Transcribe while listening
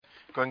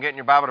Go ahead and get in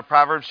your Bible to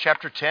Proverbs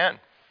chapter 10.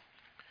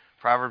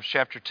 Proverbs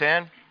chapter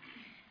 10.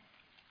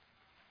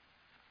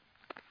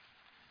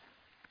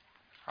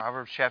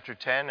 Proverbs chapter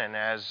 10, and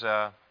as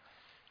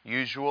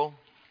usual,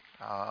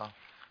 I'll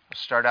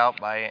start out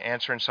by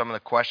answering some of the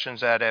questions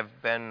that have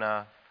been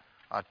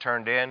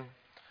turned in.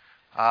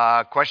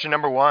 Question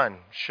number 1,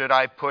 should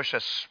I push a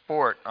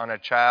sport on a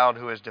child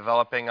who is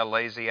developing a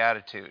lazy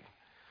attitude?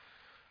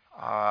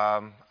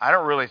 I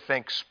don't really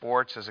think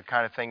sports is the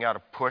kind of thing you ought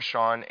to push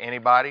on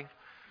anybody.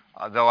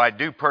 Though I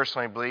do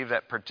personally believe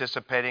that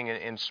participating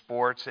in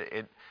sports,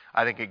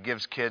 I think it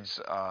gives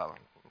kids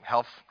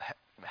health,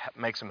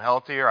 makes them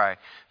healthier. I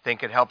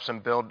think it helps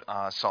them build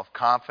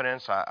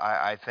self-confidence.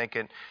 I think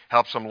it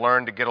helps them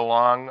learn to get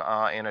along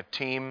in a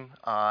team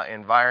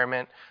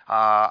environment.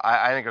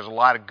 I think there's a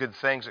lot of good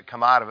things that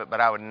come out of it, but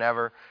I would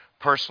never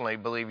personally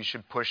believe you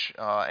should push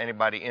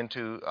anybody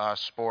into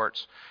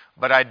sports.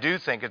 But I do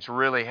think it's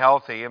really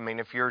healthy. I mean,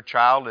 if your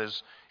child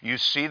you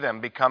see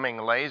them becoming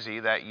lazy,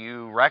 that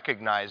you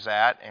recognize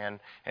that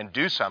and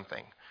do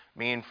something. I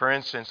mean, for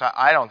instance,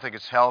 I don't think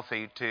it's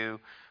healthy to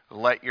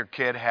let your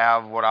kid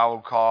have what I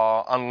would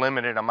call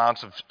unlimited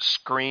amounts of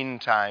screen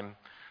time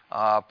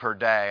per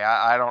day.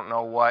 I don't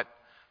know what,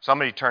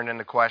 somebody turned in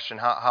the question,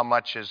 how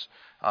much is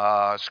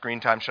screen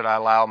time should I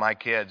allow my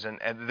kids? And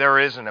there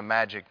isn't a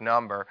magic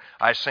number.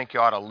 I think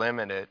you ought to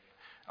limit it.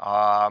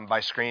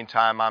 By screen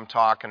time, I'm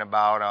talking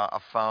about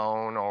a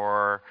phone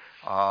or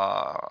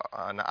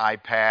an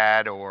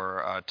iPad or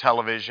a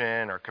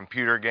television or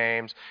computer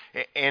games,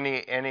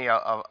 any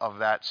of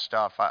that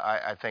stuff.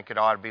 I think it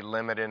ought to be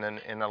limited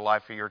in the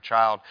life of your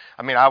child.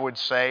 I mean, I would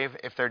say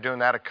if they're doing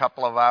that a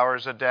couple of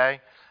hours a day,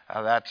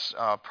 that's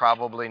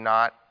probably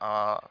not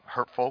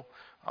hurtful,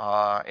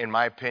 in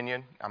my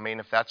opinion. I mean,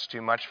 if that's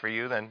too much for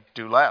you, then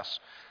do less.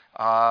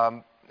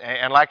 And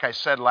like I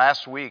said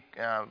last week,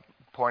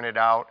 pointed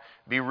out,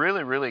 be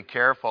really, really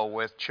careful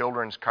with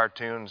children's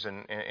cartoons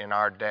in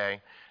our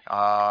day.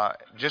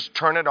 Just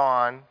turn it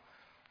on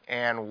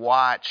and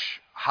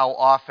watch how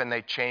often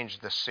they change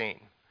the scene.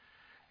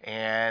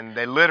 And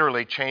they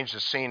literally change the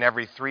scene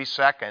every 3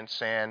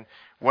 seconds, and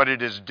what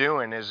it is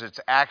doing is it's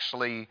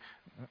actually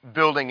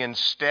building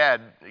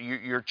instead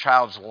your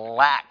child's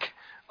lack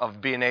of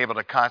being able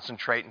to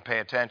concentrate and pay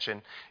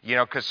attention. You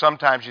know, because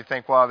sometimes you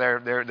think, well,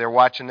 they're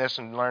watching this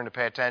and learn to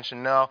pay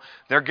attention. No,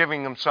 they're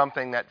giving them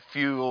something that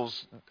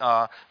fuels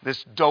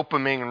this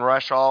dopamine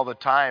rush all the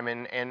time,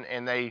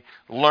 and they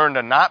learn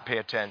to not pay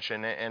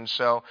attention. And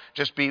so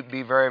just be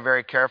very,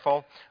 very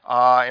careful.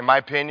 In my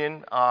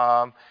opinion,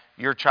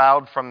 your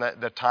child, from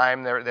the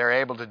time they're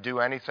able to do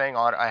anything,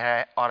 ought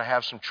to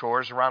have some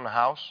chores around the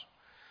house.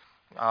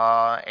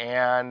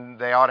 And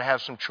they ought to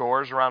have some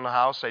chores around the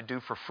house they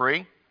do for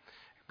free,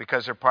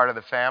 because they're part of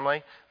the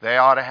family. They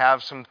ought to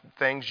have some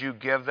things you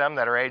give them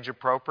that are age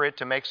appropriate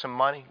to make some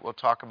money. We'll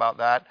talk about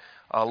that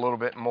a little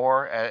bit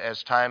more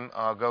as time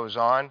goes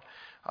on.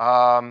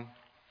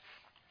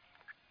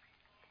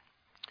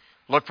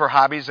 Look for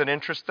hobbies that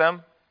interest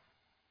them.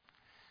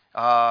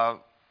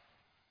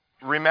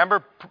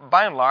 Remember,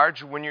 by and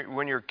large, when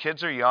your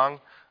kids are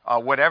young,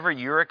 whatever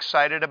you're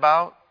excited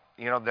about,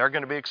 they're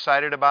going to be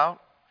excited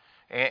about.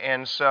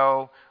 And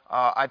so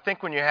I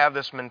think when you have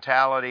this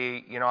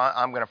mentality,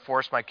 I'm going to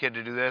force my kid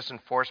to do this and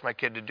force my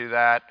kid to do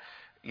that,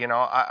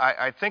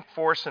 I think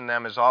forcing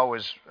them is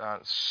always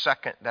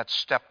second. That's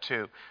step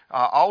 2.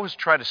 Always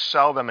try to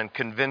sell them and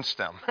convince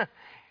them.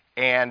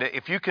 And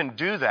if you can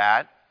do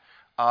that,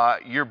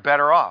 you're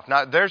better off.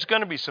 Now, there's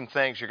going to be some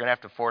things you're going to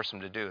have to force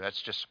them to do.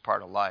 That's just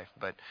part of life.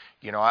 But,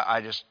 I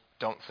just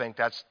don't think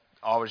that's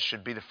always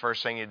should be the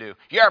first thing you do.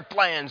 You're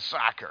playing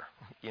soccer,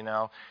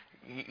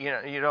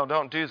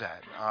 don't do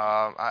that.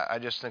 I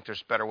just think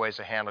there's better ways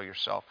to handle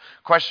yourself.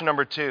 Question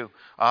number 2.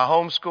 A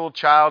homeschool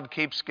child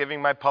keeps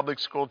giving my public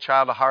school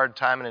child a hard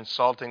time and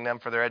insulting them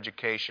for their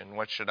education.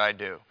 What should I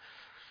do?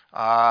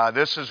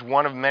 This is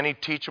one of many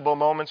teachable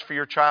moments for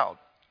your child.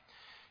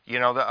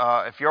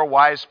 If you're a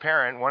wise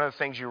parent, one of the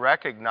things you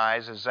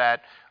recognize is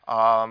that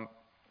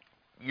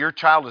your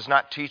child is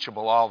not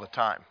teachable all the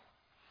time.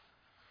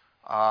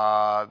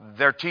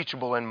 They're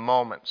teachable in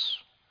moments.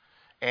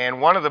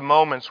 And one of the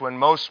moments when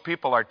most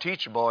people are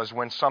teachable is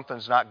when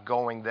something's not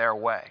going their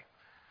way.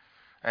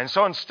 And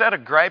so instead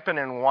of griping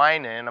and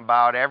whining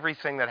about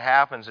everything that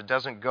happens that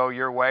doesn't go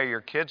your way or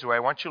your kid's way, I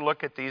want you to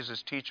look at these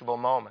as teachable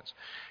moments.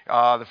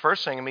 The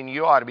first thing,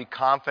 you ought to be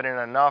confident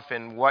enough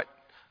in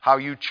how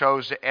you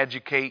chose to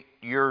educate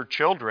your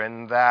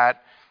children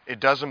that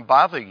it doesn't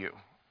bother you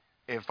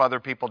if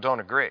other people don't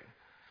agree.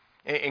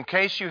 In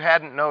case you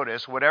hadn't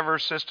noticed, whatever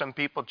system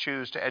people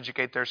choose to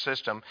educate their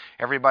system,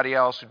 everybody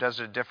else who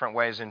does it a different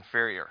way is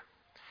inferior.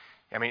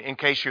 In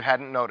case you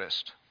hadn't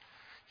noticed.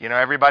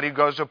 Everybody who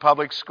goes to a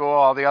public school,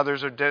 all the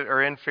others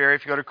are inferior.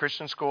 If you go to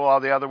Christian school, all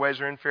the other ways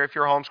are inferior. If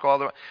you're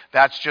homeschooled,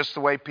 that's just the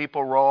way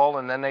people roll,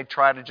 and then they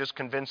try to just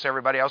convince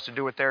everybody else to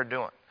do what they're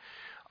doing.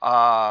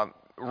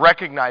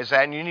 Recognize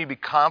that, and you need to be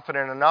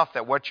confident enough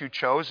that what you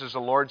chose is the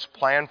Lord's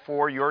plan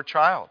for your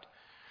child.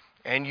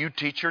 And you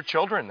teach your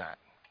children that.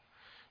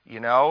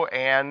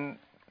 And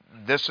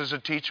this is a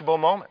teachable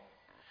moment.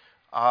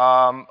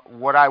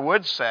 What I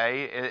would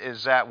say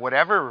is that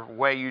whatever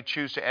way you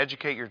choose to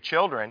educate your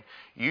children,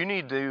 you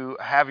need to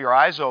have your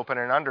eyes open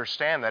and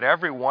understand that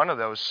every one of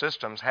those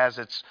systems has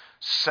its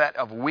set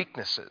of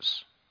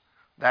weaknesses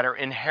that are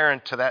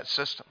inherent to that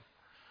system.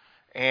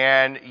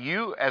 And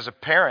you, as a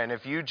parent,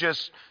 if you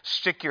just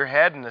stick your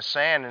head in the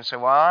sand and say,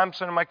 well, I'm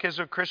sending my kids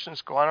to a Christian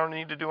school, I don't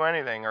need to do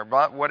anything, or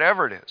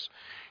whatever it is,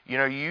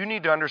 you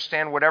need to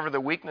understand whatever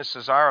the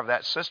weaknesses are of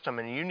that system,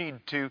 and you need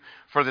to,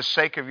 for the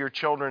sake of your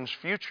children's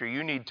future,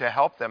 you need to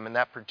help them in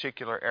that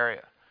particular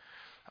area.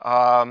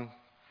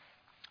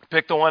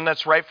 Pick the one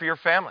that's right for your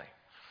family.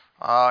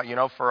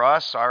 For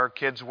us, our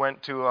kids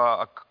went to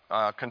a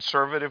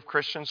conservative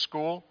Christian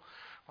school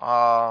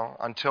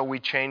until we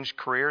changed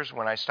careers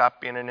when I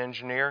stopped being an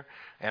engineer.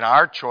 And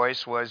our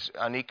choice was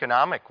an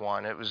economic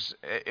one. It was,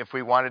 if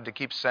we wanted to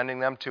keep sending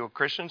them to a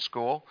Christian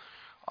school,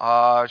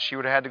 she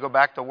would have had to go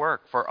back to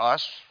work. For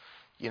us,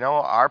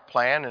 our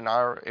plan and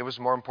it was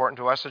more important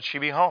to us that she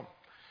be home.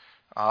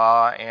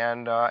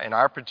 And in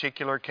our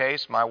particular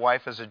case, my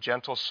wife is a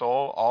gentle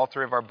soul. All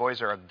three of our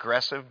boys are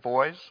aggressive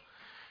boys.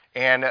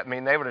 And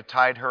they would have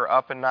tied her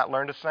up and not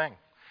learned a thing.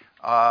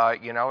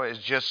 It's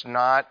just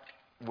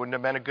wouldn't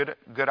have been a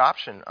good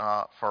option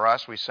for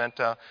us. We sent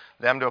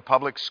them to a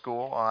public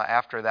school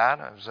after that.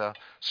 It was a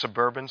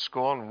suburban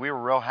school, and we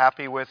were real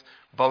happy with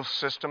both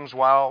systems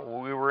while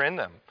we were in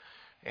them.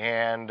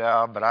 And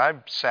but I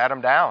sat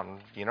them down.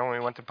 We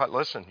went to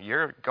listen.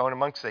 You're going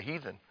amongst the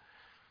heathen.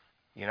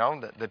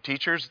 The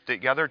teachers,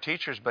 the other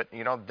teachers, but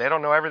they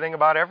don't know everything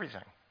about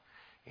everything.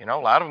 A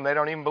lot of them, they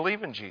don't even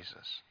believe in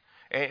Jesus.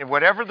 And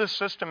whatever the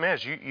system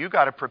is, you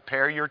got to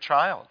prepare your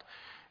child.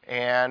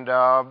 And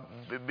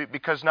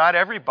because not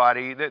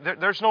everybody,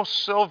 there's no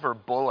silver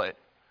bullet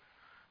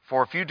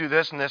for if you do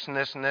this and this and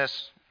this and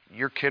this,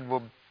 your kid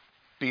will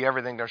be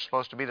everything they're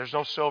supposed to be. There's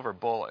no silver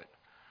bullet.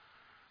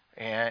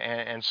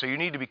 And so you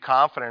need to be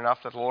confident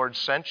enough that the Lord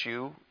sent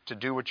you to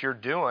do what you're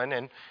doing,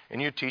 and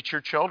you teach your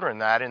children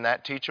that in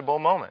that teachable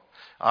moment.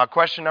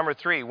 Question number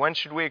 3, when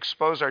should we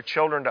expose our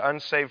children to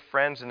unsaved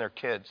friends and their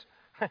kids?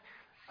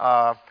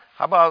 How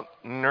about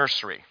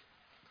nursery?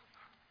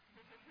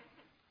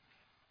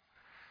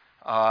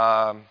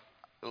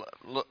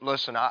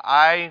 Listen,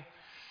 I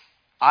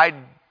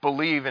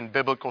believe in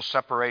biblical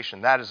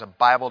separation. That is a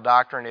Bible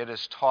doctrine. It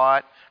is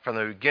taught from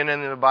the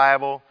beginning of the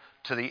Bible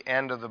to the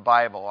end of the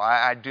Bible.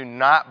 I do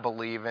not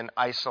believe in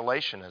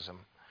isolationism.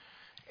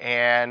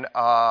 And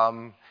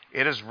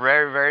it is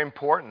very, very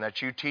important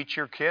that you teach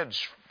your kids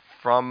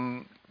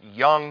from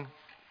young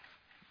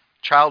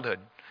childhood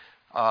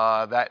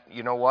that,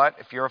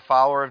 if you're a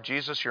follower of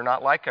Jesus, you're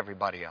not like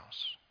everybody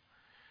else.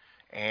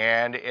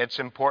 And it's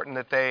important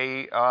that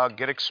they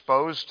get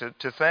exposed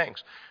to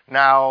things.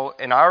 Now,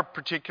 in our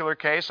particular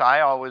case, I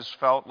always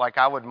felt like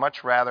I would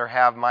much rather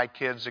have my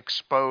kids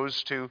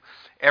exposed to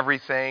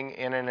everything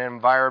in an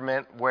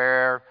environment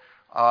where,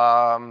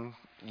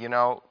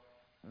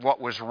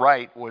 what was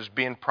right was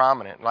being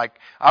prominent. Like,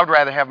 I would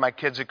rather have my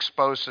kids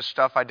exposed to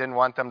stuff I didn't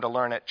want them to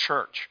learn at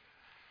church,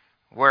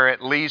 where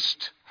at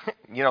least,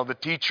 the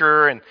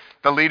teacher and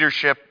the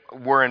leadership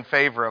were in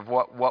favor of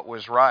what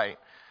was right.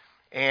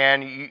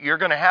 And you're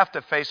going to have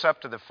to face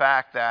up to the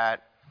fact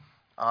that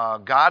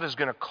God is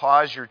going to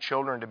cause your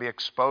children to be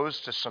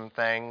exposed to some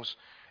things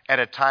at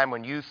a time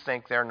when you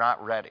think they're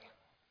not ready.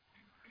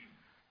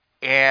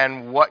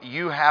 And what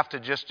you have to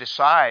just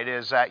decide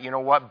is that,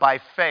 by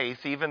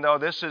faith, even though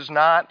this is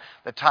not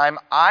the time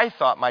I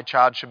thought my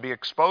child should be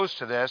exposed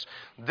to this,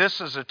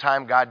 this is the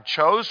time God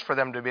chose for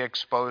them to be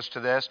exposed to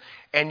this,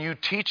 and you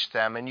teach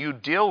them, and you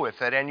deal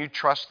with it, and you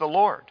trust the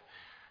Lord.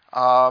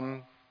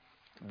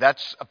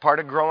 That's a part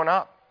of growing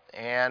up.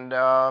 And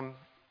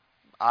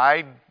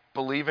I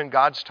believe in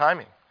God's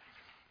timing.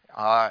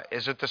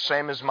 Is it the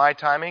same as my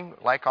timing?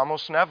 Like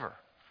almost never.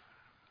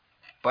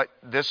 But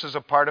this is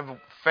a part of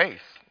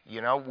faith.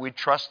 We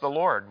trust the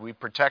Lord. We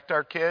protect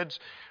our kids.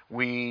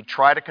 We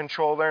try to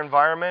control their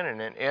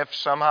environment. And if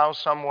somehow,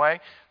 some way,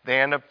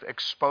 they end up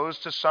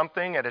exposed to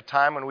something at a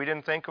time when we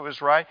didn't think it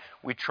was right,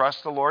 we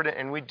trust the Lord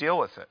and we deal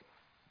with it.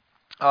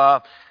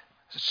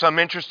 Some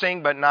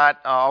interesting but not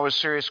always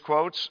serious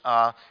quotes.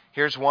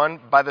 Here's one.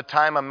 By the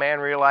time a man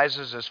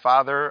realizes his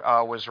father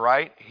was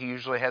right, he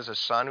usually has a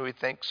son who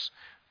thinks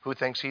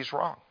he's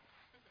wrong.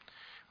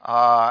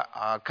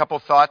 A couple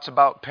thoughts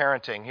about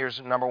parenting.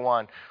 Here's number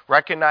 1.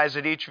 Recognize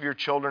that each of your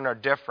children are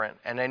different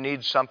and they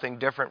need something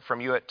different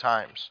from you at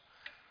times.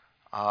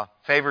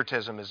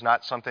 Favoritism is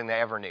not something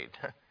they ever need.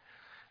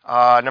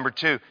 Number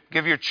 2,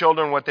 give your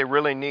children what they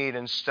really need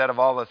instead of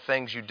all the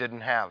things you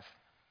didn't have.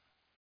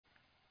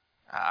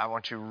 I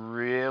want you to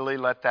really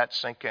let that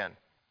sink in.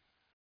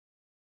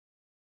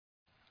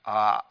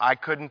 I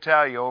couldn't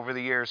tell you over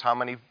the years how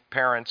many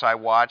parents I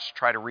watched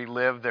try to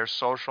relive their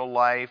social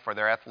life or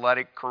their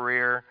athletic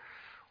career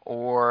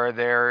or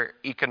their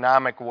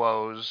economic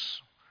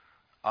woes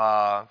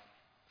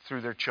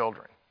through their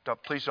children.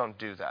 Please don't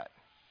do that.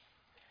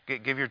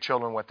 Give your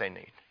children what they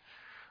need.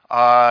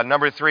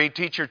 Number 3,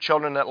 teach your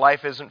children that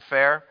life isn't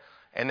fair,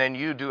 and then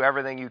you do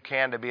everything you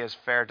can to be as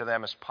fair to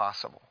them as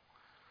possible.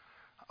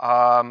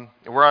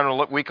 We're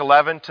on week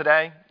 11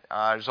 today.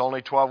 There's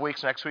only 12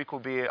 weeks. Next week will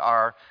be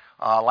our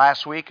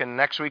last week. And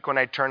next week when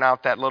I turn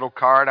out that little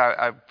card,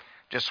 I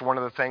just one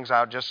of the things,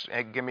 I'll just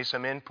give me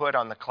some input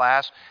on the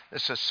class.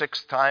 This is the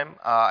sixth time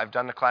I've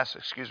done the class.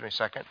 Excuse me a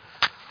second.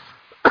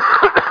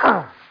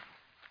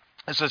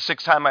 This is the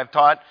sixth time I've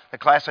taught the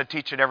class. I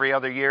teach it every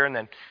other year, and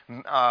then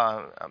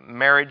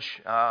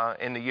marriage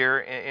in the year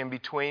in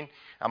between.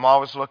 I'm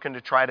always looking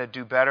to try to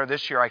do better.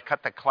 This year I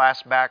cut the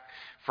class back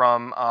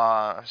from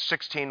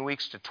 16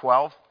 weeks to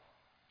 12.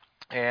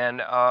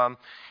 And,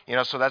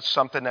 so that's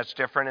something that's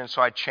different. And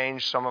so I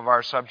changed some of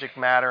our subject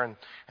matter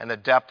and the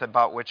depth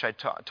about which I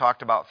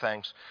talked about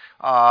things.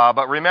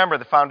 But remember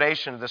the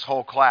foundation of this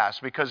whole class,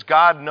 because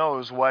God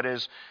knows what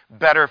is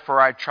better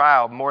for our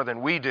child more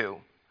than we do.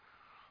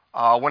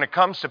 When it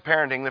comes to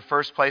parenting, the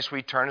first place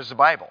we turn is the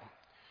Bible.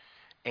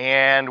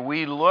 And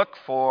we look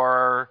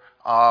for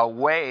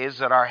ways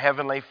that our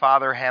Heavenly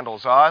Father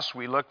handles us.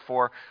 We look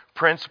for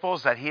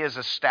principles that He has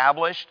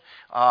established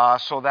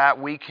so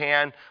that we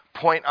can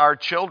point our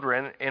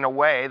children in a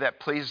way that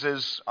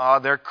pleases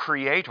their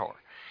Creator.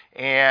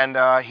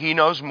 And He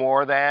knows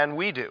more than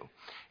we do.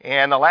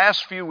 And the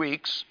last few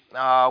weeks,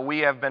 we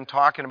have been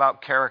talking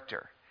about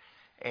character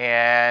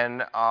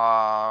and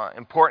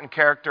important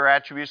character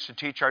attributes to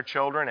teach our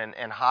children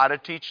and how to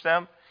teach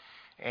them.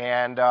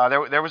 And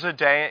there was a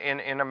day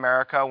in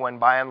America when,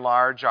 by and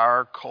large,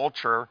 our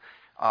culture,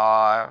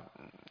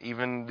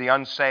 even the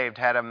unsaved,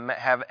 had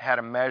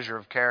a measure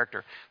of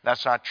character.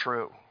 That's not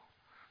true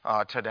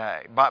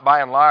today.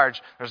 By and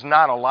large, there's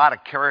not a lot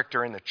of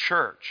character in the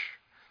church.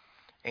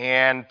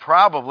 And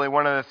probably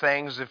one of the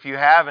things, if you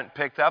haven't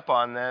picked up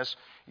on this,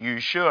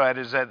 you should,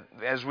 is that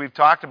as we've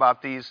talked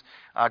about these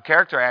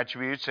character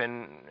attributes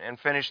and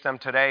finish them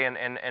today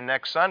and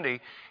next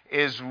Sunday,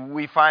 is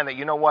we find that,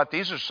 you know what,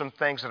 these are some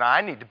things that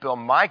I need to build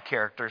my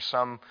character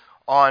some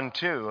on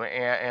too,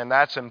 and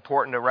that's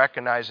important to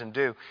recognize and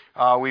do.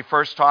 We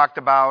first talked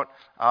about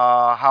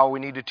how we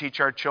need to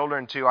teach our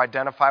children to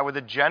identify with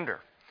a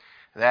gender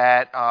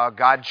that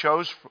God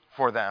chose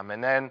for them.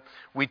 And then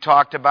we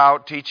talked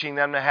about teaching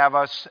them to have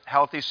a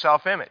healthy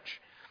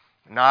self-image,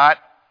 not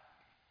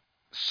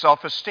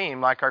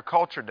self-esteem like our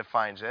culture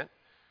defines it,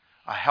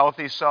 a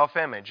healthy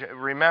self-image.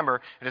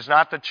 Remember, it is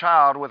not the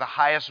child with the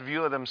highest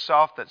view of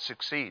themselves that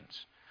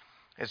succeeds.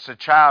 It's the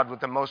child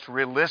with the most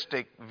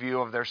realistic view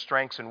of their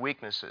strengths and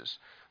weaknesses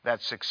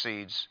that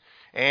succeeds.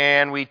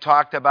 And we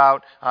talked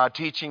about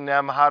teaching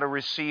them how to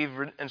receive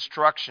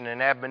instruction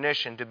and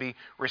admonition, to be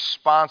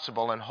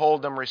responsible and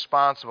hold them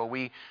responsible.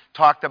 We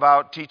talked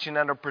about teaching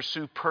them to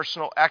pursue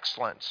personal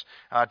excellence,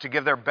 to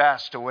give their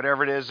best to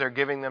whatever it is they're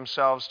giving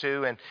themselves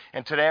to.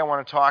 And today I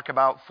want to talk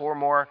about 4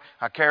 more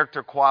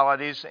character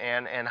qualities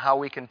and how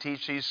we can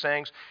teach these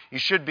things. You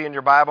should be in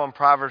your Bible in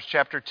Proverbs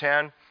chapter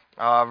 10,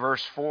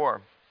 verse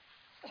 4.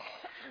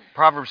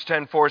 Proverbs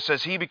 10:4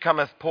 says, "He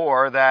becometh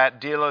poor that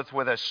dealeth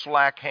with a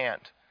slack hand.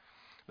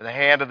 The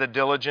hand of the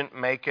diligent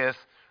maketh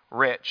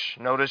rich."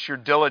 Notice your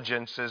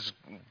diligence is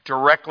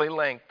directly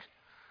linked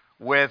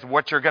with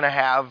what you're going to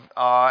have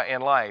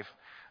in life.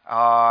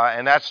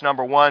 And that's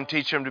number 1,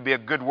 teach them to be a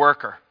good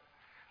worker.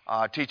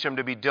 Teach them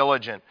to be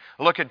diligent.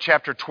 Look at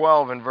chapter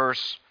 12 and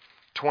verse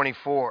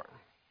 24. It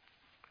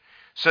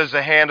says,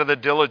 "The hand of the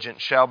diligent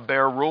shall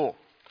bear rule.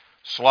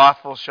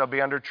 Slothful shall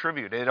be under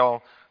tribute."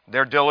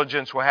 Their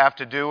diligence will have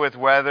to do with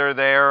whether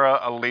they're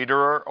a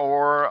leader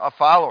or a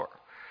follower.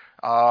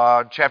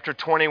 Chapter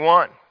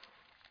 21.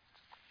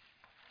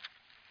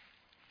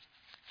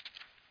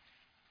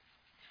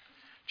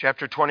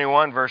 Chapter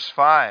 21, verse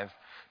 5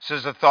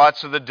 says, "The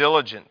thoughts of the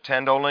diligent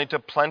tend only to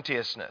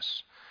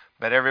plenteousness,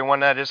 but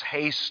everyone that is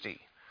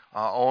hasty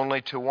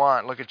only to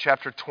want." Look at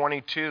chapter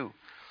 22,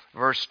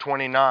 verse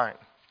 29.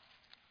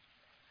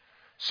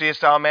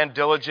 "Seest thou a man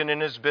diligent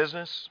in his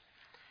business?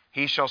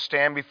 He shall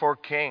stand before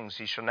kings.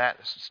 He shall not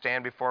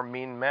stand before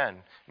mean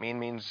men." Mean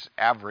means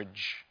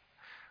average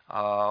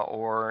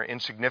or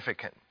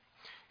insignificant.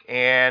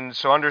 And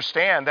so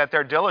understand that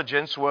their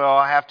diligence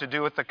will have to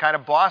do with the kind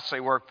of boss they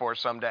work for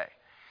someday.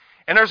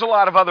 And there's a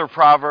lot of other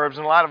proverbs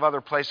and a lot of other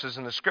places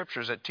in the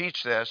scriptures that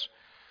teach this.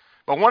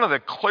 But one of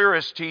the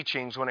clearest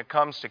teachings when it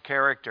comes to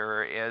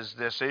character is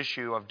this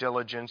issue of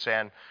diligence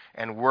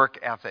and work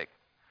ethic.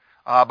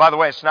 By the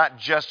way, it's not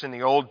just in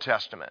the Old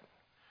Testament.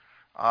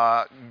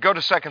 Go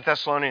to 2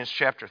 Thessalonians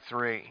chapter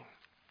 3.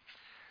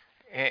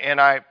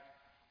 And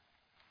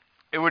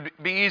it would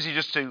be easy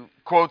just to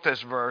quote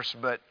this verse,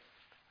 but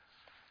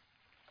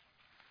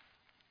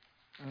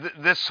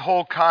this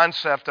whole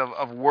concept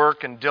of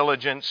work and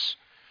diligence,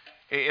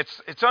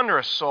 it's under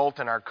assault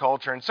in our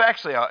culture. And it's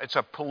actually it's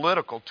a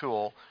political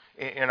tool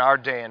in our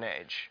day and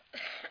age.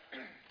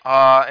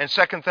 In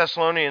 2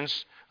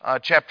 Thessalonians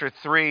chapter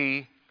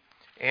 3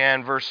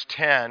 and verse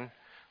 10,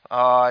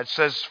 it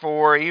says,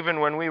 "For even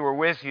when we were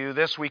with you,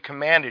 this we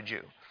commanded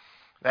you,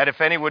 that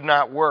if any would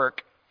not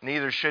work,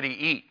 neither should he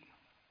eat."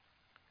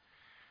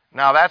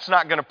 Now, that's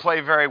not going to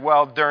play very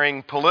well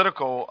during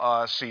political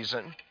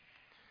season,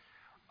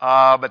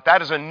 but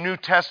that is a New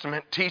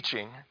Testament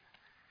teaching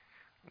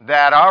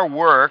that our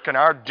work and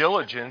our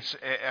diligence,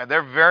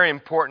 they're very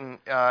important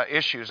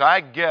issues.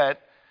 I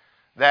get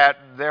that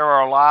there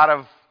are a lot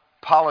of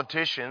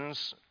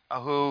politicians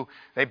who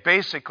they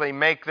basically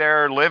make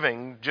their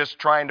living just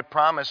trying to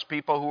promise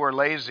people who are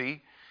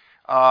lazy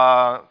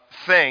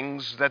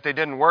things that they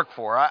didn't work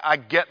for. I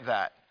get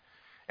that.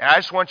 And I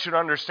just want you to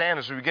understand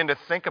as we begin to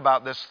think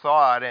about this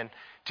thought and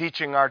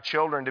teaching our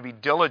children to be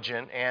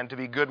diligent and to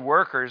be good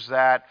workers,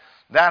 that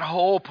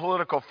whole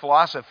political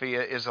philosophy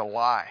is a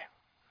lie.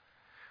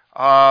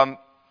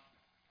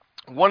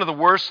 One of the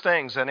worst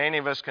things that any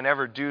of us can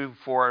ever do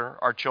for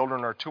our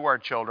children or to our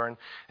children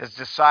is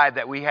decide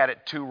that we had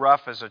it too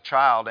rough as a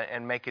child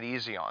and make it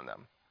easy on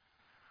them.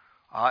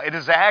 It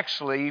is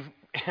actually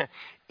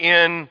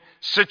in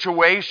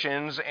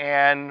situations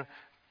and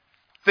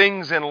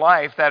things in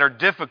life that are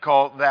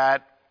difficult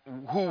that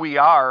who we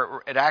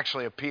are, it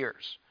actually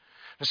appears.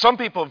 Now, some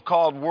people have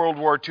called World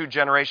War II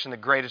generation the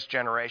greatest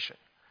generation.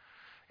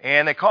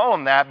 And they call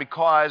them that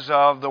because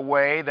of the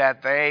way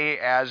that they,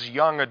 as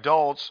young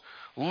adults,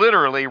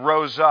 literally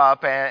rose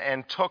up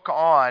and took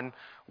on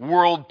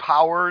world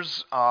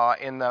powers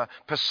in the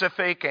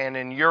Pacific and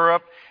in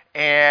Europe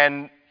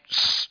and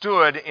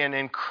stood in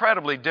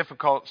incredibly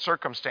difficult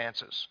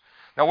circumstances.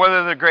 Now, whether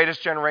they're the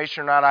greatest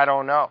generation or not, I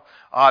don't know.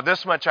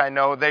 This much I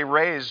know, they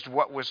raised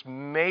what was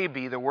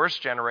maybe the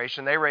worst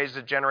generation. They raised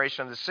the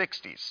generation of the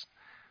 60s.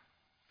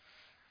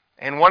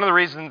 And one of the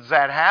reasons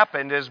that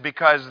happened is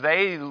because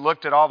they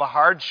looked at all the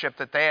hardship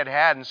that they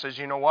had and says,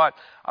 you know what,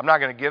 I'm not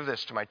going to give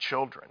this to my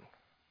children.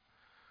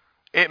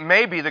 It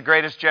may be the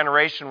greatest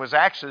generation was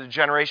actually the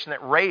generation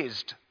that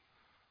raised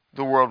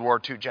the World War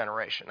II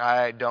generation.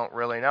 I don't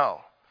really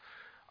know.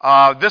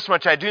 This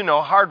much I do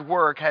know, hard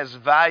work has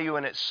value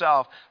in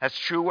itself. That's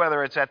true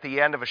whether it's at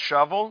the end of a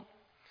shovel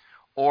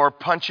or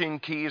punching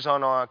keys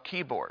on a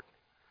keyboard.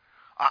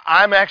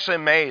 I'm actually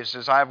amazed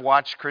as I've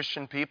watched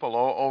Christian people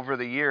over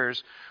the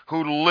years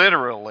who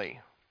literally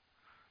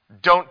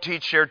don't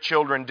teach their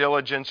children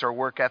diligence or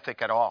work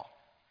ethic at all.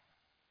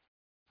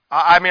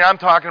 I mean, I'm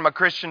talking about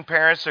Christian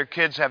parents. Their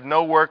kids have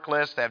no work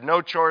list. They have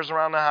no chores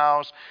around the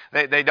house.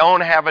 They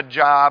don't have a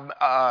job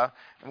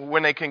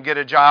when they can get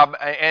a job.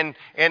 And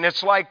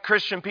it's like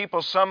Christian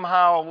people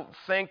somehow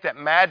think that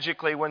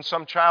magically when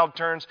some child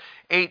turns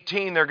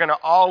 18, they're going to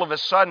all of a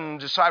sudden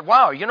decide,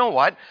 wow, you know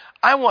what?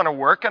 I want to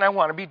work and I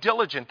want to be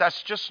diligent.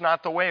 That's just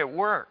not the way it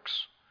works.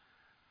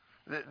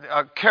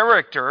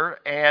 Character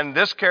and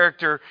this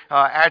character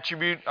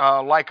attribute,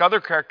 like other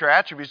character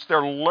attributes,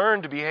 they're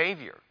learned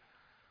behavior.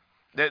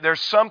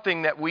 There's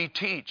something that we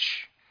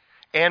teach.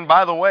 And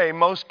by the way,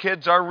 most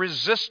kids are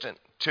resistant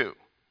to.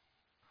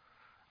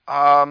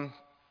 And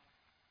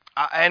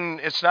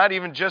it's not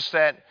even just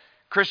that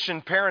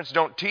Christian parents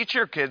don't teach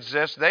their kids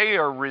this. They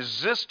are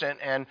resistant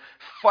and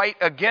fight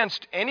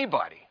against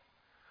anybody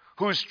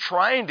who's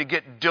trying to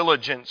get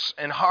diligence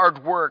and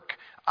hard work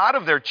out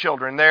of their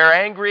children. They're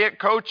angry at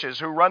coaches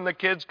who run the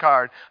kids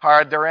hard.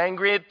 They're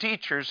angry at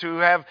teachers who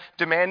have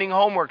demanding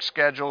homework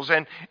schedules.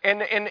 And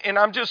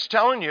I'm just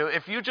telling you,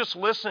 if you just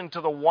listen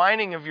to the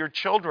whining of your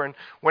children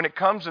when it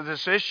comes to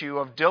this issue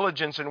of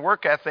diligence and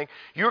work ethic,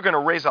 you're going to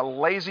raise a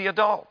lazy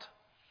adult.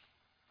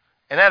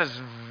 And that is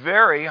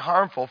very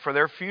harmful for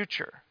their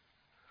future.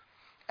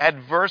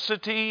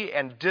 Adversity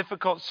and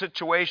difficult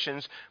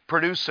situations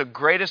produce the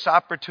greatest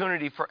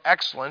opportunity for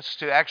excellence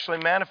to actually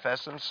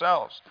manifest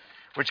themselves.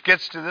 Which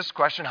gets to this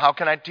question, how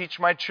can I teach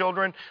my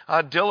children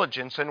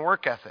diligence and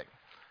work ethic?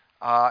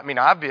 I mean,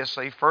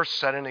 obviously, first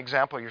set an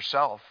example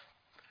yourself.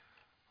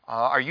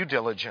 Are you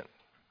diligent?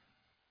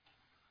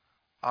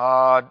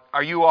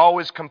 Are you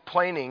always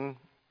complaining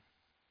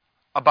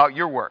about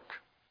your work?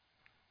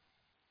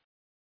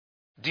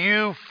 Do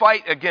you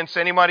fight against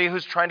anybody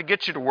who's trying to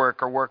get you to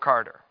work or work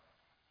harder?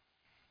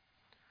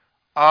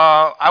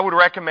 I would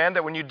recommend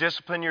that when you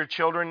discipline your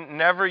children,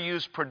 never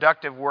use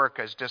productive work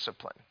as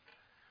discipline.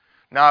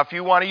 Now, if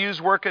you want to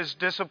use work as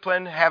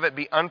discipline, have it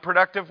be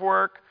unproductive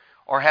work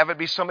or have it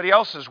be somebody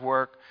else's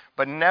work,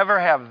 but never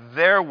have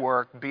their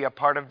work be a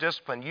part of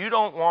discipline. You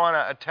don't want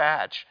to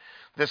attach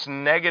this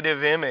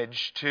negative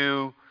image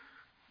to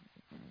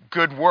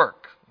good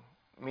work.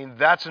 I mean,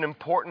 that's an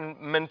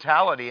important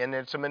mentality, and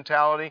it's a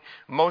mentality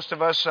most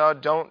of us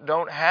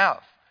don't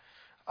have.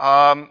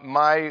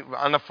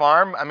 On the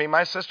farm, I mean,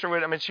 my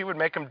sister she would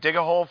make them dig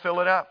a hole,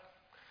 fill it up.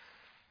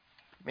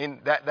 I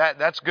mean,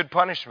 that's good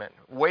punishment.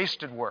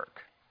 Wasted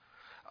work.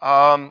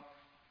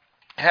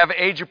 Have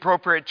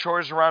age-appropriate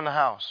chores around the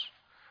house.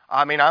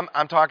 I mean,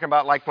 I'm talking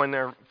about like when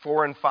they're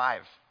 4 and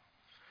 5.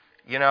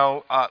 You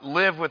know,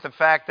 live with the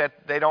fact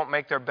that they don't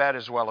make their bed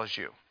as well as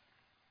you.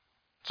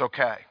 It's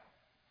okay.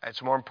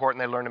 It's more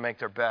important they learn to make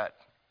their bed.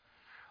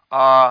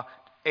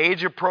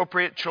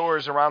 Age-appropriate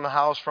chores around the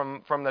house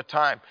from the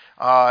time.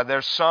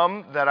 There's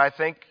some that I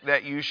think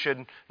that you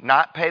should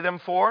not pay them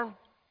for.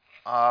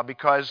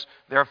 Because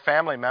they're a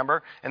family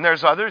member. And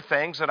there's other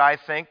things that I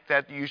think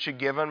that you should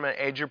give them an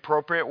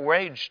age-appropriate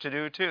wage to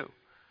do too.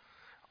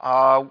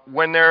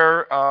 When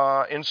they're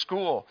in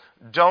school,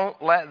 don't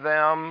let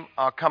them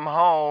come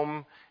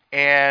home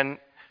and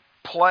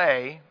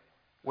play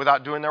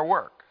without doing their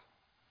work.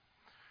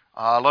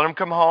 Let them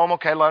come home,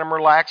 okay, let them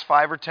relax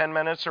 5 or 10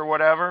 minutes or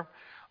whatever.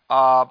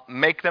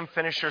 Make them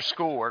finish their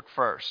schoolwork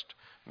first.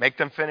 Make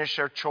them finish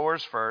their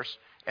chores first,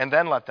 and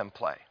then let them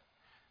play.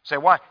 Say,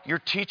 why? You're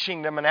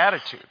teaching them an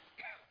attitude.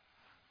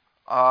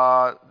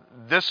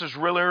 This is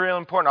really, really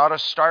important. Ought to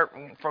start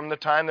from the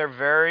time they're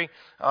very,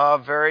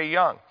 very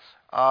young.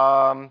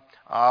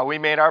 We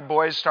made our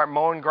boys start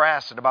mowing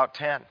grass at about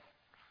 10.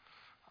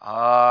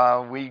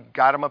 We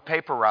got them a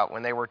paper route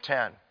when they were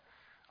 10.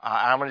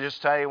 I'm going to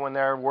just tell you, when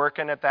they're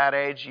working at that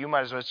age, you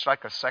might as well, it's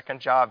like a second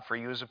job for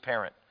you as a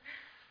parent.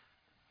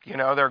 You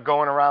know, they're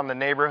going around the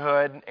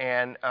neighborhood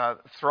and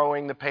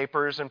throwing the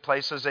papers in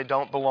places they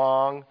don't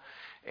belong.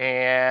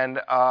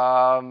 And,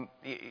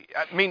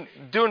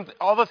 doing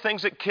all the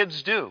things that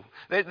kids do.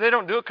 They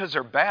don't do it because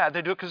they're bad.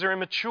 They do it because they're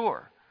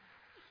immature.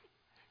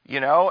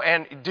 You know,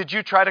 and did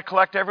you try to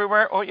collect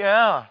everywhere? Oh,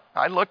 yeah,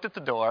 I looked at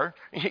the door.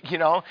 You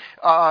know,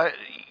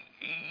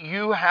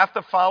 you have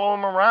to follow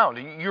them around.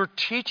 You're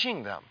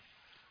teaching them.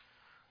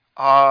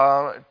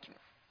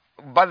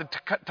 By the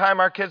time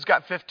our kids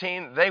got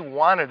 15, they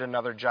wanted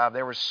another job.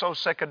 They were so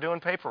sick of doing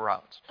paper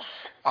routes.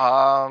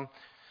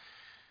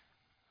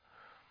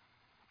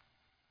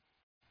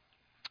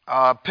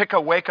 Pick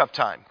a wake-up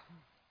time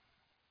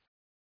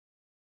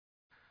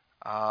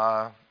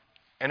and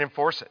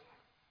enforce it.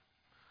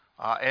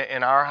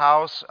 In our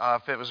house,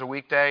 if it was a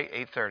weekday,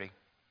 8:30.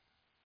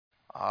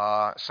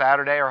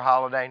 Saturday or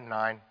holiday,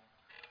 9.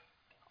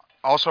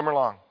 All summer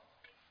long.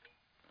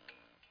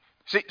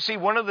 See,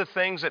 one of the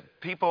things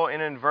that people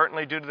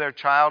inadvertently do to their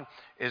child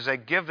is they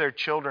give their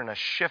children a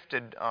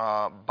shifted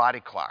body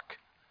clock.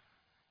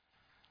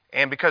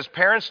 And because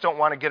parents don't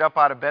want to get up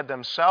out of bed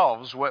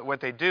themselves,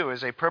 what they do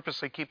is they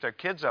purposely keep their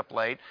kids up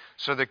late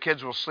so their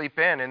kids will sleep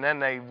in. And then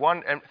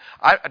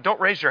don't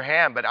raise your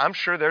hand, but I'm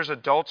sure there's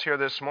adults here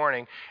this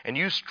morning, and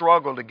you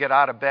struggle to get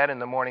out of bed in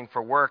the morning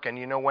for work. And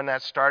you know when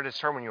that started? It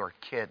started when you were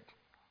a kid.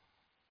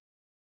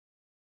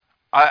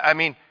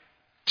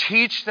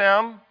 Teach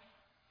them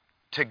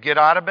to get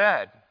out of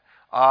bed.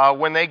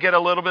 When they get a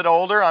little bit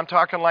older, I'm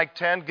talking like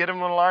 10, get them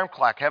an alarm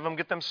clock. Have them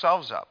get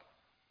themselves up.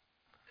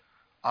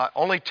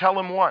 Only tell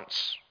them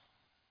once.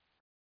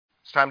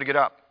 It's time to get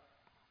up.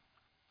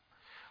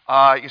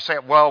 You say,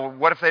 well,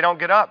 what if they don't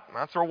get up?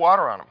 I'll throw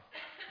water on them.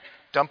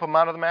 Dump them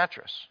out of the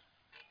mattress.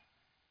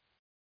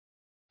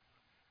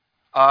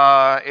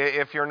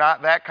 If you're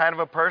not that kind of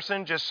a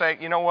person, just say,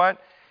 you know what?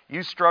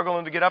 You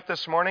struggling to get up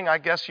this morning, I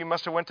guess you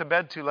must have went to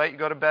bed too late. You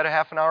go to bed a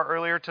half an hour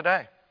earlier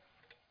today.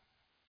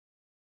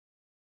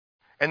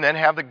 And then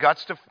have the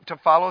guts to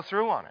follow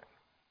through on it.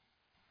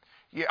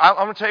 I'm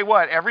going to tell you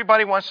what,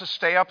 everybody wants to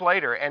stay up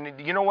later. And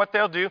you know what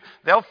they'll do?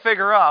 They'll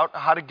figure out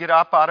how to get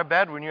up out of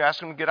bed when you ask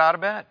them to get out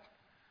of bed.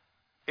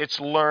 It's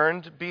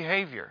learned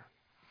behavior.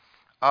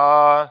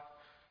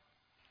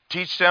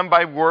 Teach them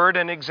by word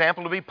and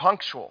example to be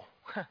punctual.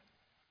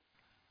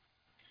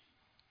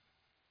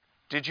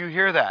 Did you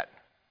hear that?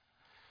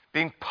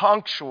 Being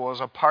punctual is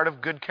a part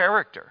of good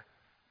character.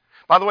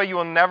 By the way, you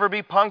will never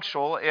be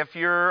punctual if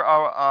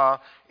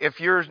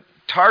your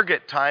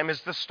target time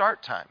is the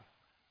start time.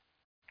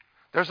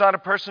 There's not a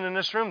person in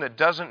this room that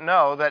doesn't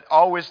know that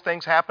always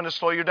things happen to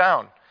slow you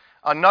down.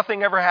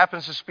 Nothing ever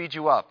happens to speed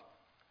you up.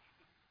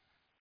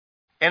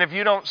 And if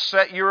you don't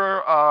set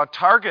your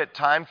target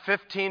time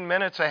 15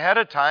 minutes ahead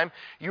of time,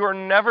 you are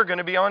never going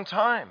to be on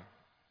time.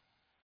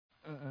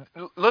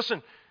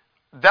 Listen,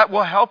 that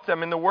will help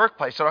them in the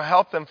workplace. It will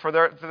help them for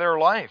their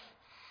life.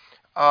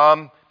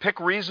 Pick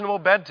reasonable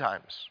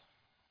bedtimes.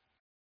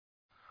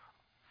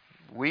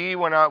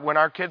 When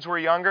our kids were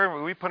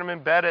younger, we put them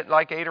in bed at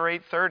like 8 or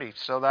 8:30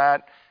 so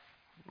that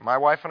my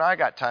wife and I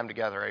got time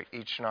together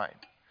each night.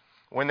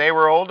 When they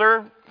were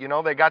older,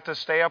 they got to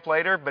stay up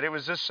later, but it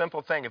was this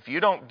simple thing. If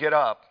you don't get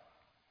up,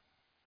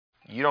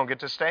 you don't get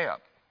to stay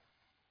up.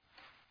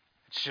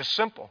 It's just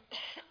simple.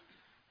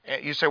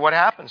 You say, what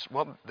happens?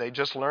 Well, they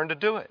just learn to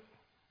do it.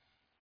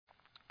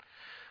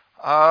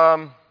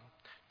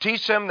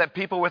 Teach them that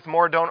people with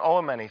more don't owe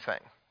them anything.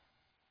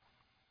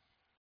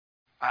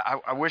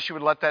 I wish you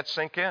would let that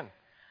sink in.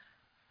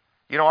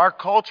 Our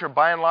culture,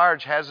 by and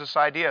large, has this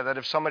idea that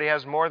if somebody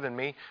has more than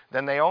me,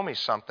 then they owe me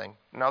something.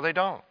 No, they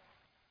don't.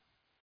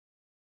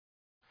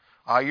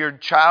 Your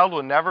child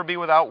will never be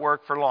without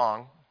work for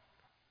long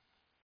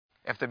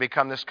if they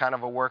become this kind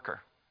of a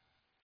worker.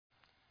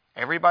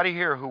 Everybody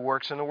here who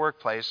works in the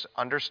workplace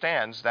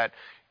understands that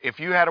if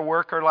you had a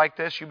worker like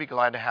this, you'd be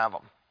glad to have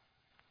them.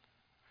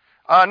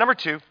 Number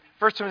 2,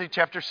 1 Timothy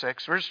chapter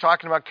 6. We're just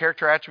talking about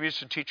character attributes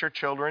to teach our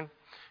children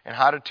and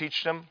how to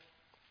teach them.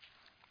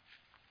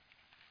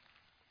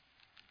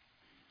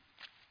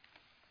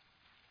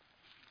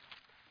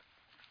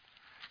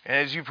 And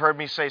as you've heard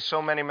me say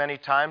so many, many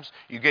times,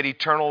 you get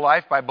eternal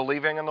life by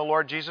believing in the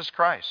Lord Jesus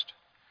Christ.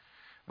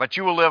 But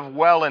you will live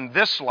well in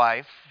this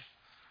life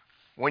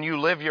when you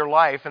live your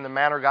life in the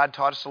manner God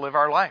taught us to live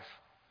our life.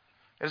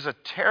 It is a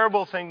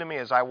terrible thing to me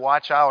as I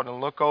watch out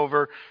and look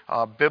over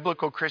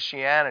biblical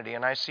Christianity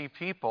and I see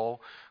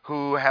people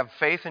who have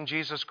faith in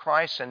Jesus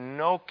Christ and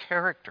no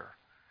character.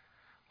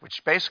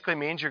 which basically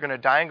means you're going to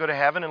die and go to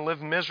heaven and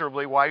live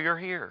miserably while you're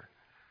here.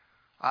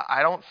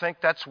 I don't think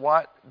that's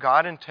what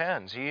God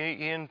intends.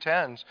 He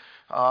intends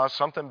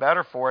something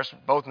better for us,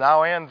 both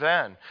now and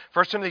then.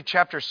 1 Timothy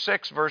chapter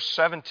 6, verse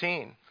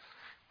 17.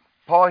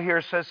 Paul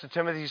here says to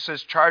Timothy, he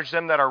says, charge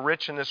them that are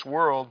rich in this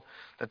world,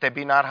 that they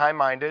be not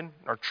high-minded,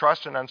 nor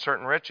trust in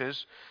uncertain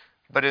riches,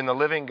 but in the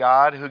living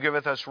God, who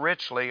giveth us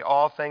richly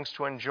all things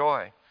to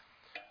enjoy.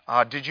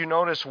 Did you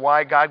notice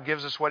why God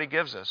gives us what He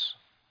gives us?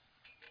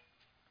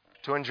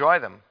 To enjoy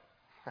them.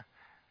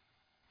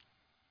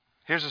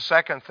 Here's the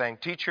second thing.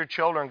 Teach your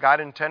children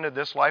God intended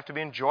this life to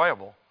be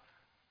enjoyable.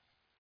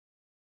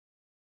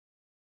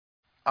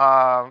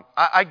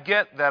 I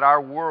get that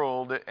our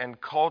world and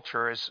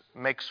culture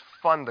makes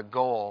fun the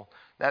goal.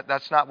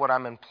 That's not what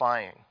I'm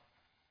implying.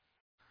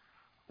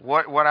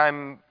 What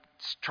I'm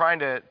trying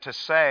to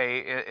say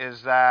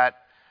is that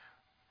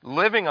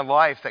living a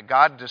life that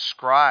God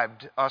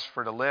described us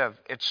for to live,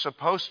 it's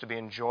supposed to be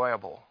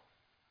enjoyable.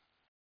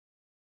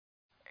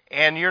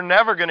 And you're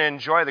never going to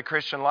enjoy the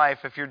Christian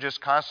life if you're just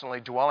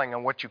constantly dwelling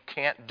on what you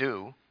can't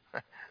do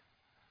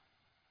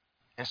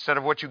instead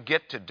of what you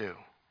get to do.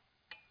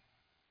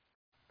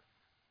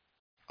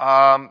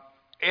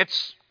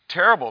 It's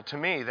terrible to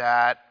me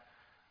that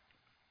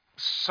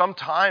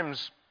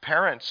sometimes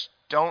parents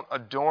don't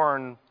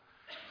adorn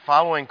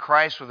following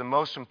Christ with the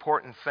most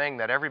important thing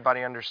that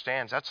everybody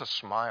understands. That's a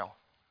smile.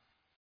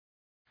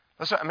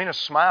 Listen, a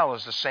smile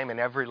is the same in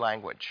every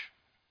language.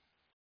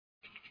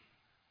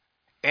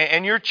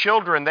 And your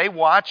children, they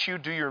watch you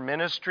do your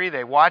ministry.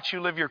 They watch you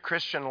live your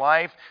Christian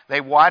life.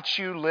 They watch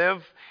you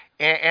live,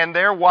 and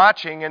they're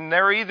watching, and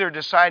they're either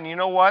deciding, you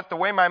know what, the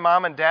way my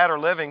mom and dad are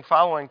living,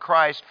 following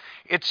Christ,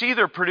 it's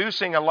either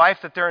producing a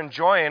life that they're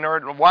enjoying,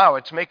 or, wow,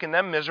 it's making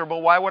them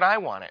miserable. Why would I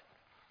want it?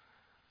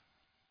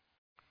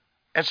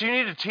 And so you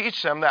need to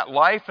teach them that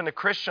life and the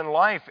Christian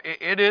life,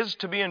 it is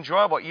to be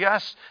enjoyable.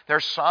 Yes,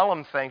 there's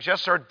solemn things.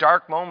 Yes, there are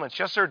dark moments.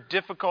 Yes, there are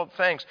difficult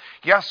things.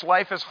 Yes,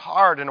 life is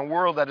hard in a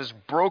world that is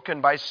broken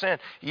by sin.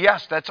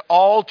 Yes, that's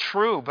all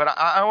true. But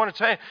I want to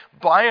tell you,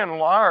 by and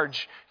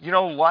large,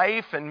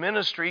 life and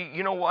ministry,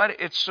 you know what?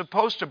 It's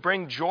supposed to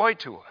bring joy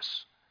to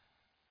us.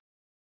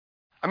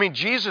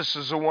 Jesus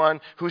is the one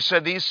who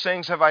said, these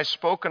things have I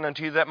spoken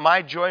unto you, that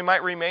my joy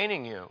might remain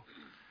in you,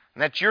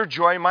 and that your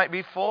joy might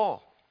be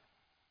full.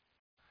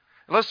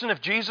 Listen,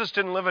 if Jesus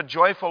didn't live a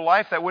joyful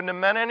life, that wouldn't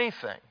have meant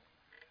anything.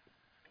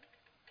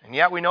 And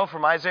yet we know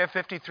from Isaiah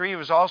 53, he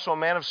was also a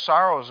man of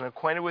sorrows and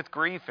acquainted with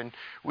grief. And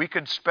we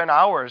could spend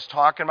hours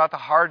talking about the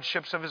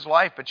hardships of his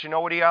life. But you know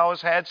what he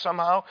always had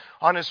somehow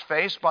on his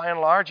face, by and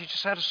large? He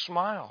just had a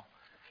smile.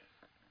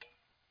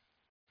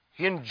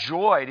 He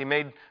enjoyed. He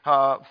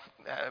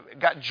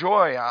got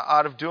joy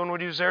out of doing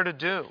what he was there to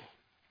do.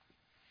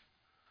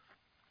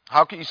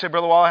 How can you say,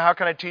 Brother Wally, how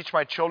can I teach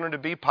my children to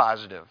be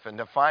positive and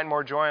to find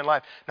more joy in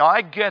life? Now,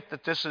 I get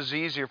that this is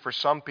easier for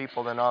some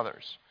people than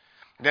others.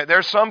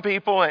 There's some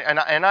people, and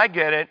I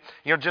get it,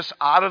 just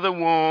out of the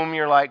womb,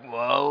 you're like,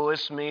 whoa,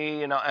 it's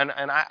me, and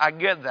I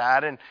get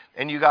that,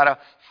 and you got to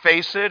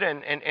face it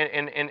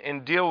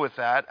and deal with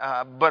that.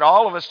 But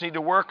all of us need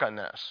to work on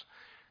this.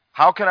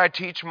 How can I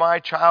teach my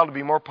child to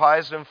be more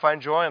positive and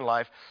find joy in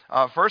life?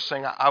 First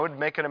thing, I would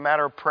make it a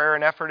matter of prayer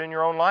and effort in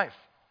your own life.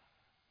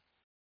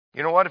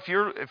 You know what? If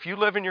you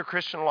live in your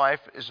Christian life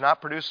is not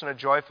producing a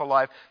joyful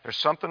life, there's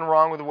something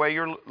wrong with the way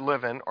you're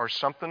living, or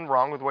something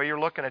wrong with the way you're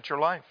looking at your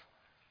life.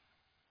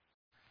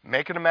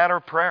 Make it a matter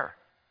of prayer.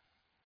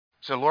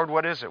 Say, Lord,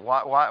 what is it?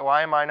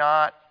 Why am I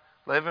not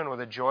living with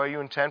the joy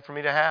you intend for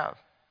me to have?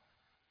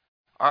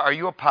 Are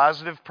you a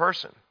positive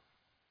person?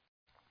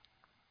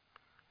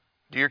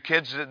 Do your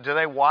kids, do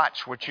they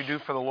watch what you do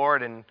for the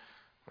Lord and,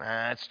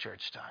 it's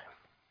church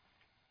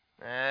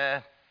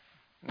time.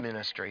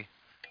 Ministry.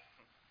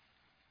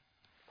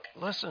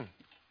 Listen,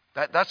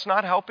 that's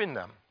not helping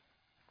them.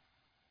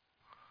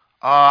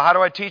 How do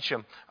I teach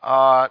them?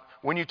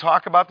 When you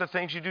talk about the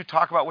things you do,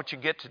 talk about what you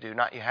get to do,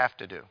 not you have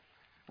to do.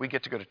 We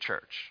get to go to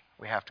church.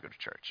 We have to go to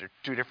church. They're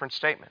two different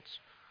statements.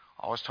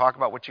 Always talk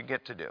about what you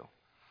get to do.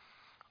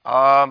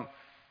 How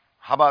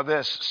about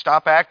this?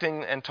 Stop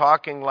acting and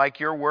talking like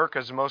your work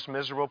is the most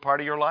miserable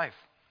part of your life.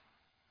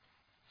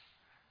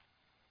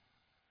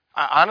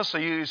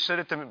 Honestly, you sit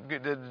at the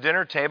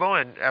dinner table,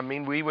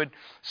 and we would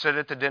sit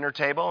at the dinner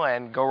table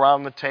and go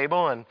around the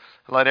table and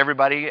let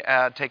everybody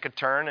take a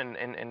turn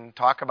and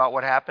talk about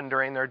what happened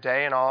during their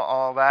day and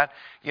all that.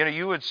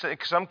 You would say,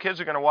 some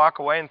kids are going to walk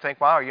away and think,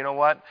 wow, you know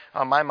what?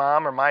 My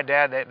mom or my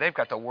dad, they've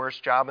got the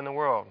worst job in the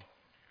world.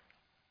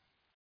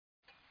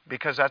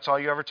 Because that's all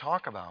you ever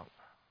talk about.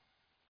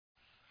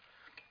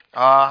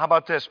 How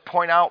about this?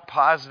 Point out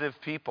positive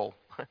people,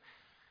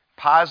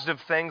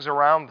 positive things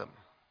around them.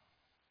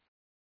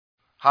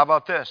 How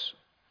about this?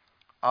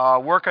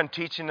 Work on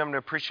teaching them to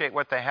appreciate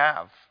what they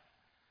have.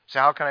 So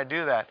how can I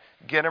do that?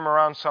 Get them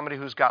around somebody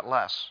who's got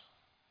less.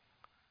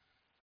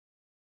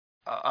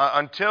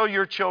 Until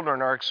your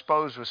children are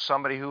exposed with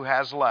somebody who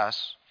has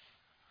less,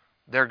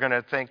 they're going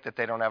to think that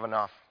they don't have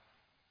enough.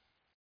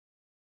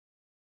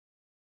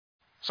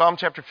 Psalm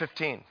chapter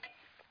 15.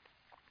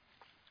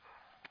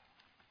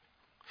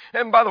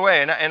 And by the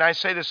way, and I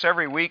say this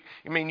every week,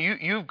 I mean,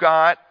 you've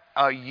got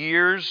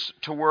years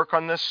to work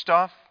on this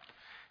stuff.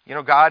 You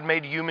know, God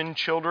made human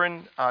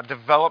children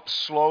develop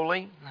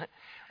slowly,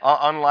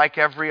 unlike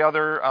every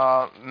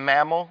other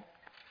mammal.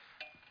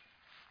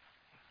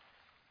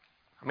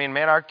 I mean,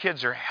 man, our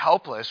kids are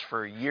helpless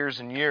for years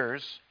and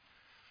years,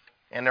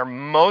 and they're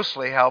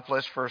mostly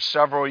helpless for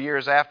several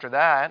years after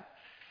that.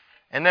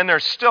 And then they're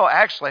still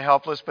actually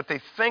helpless, but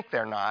they think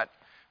they're not.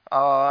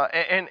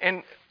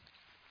 And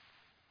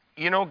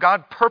you know,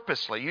 God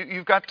purposely,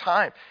 you've got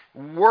time.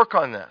 Work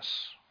on this.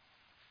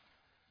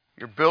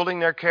 You're building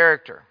their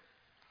character.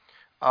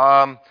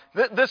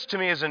 This to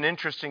me is an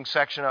interesting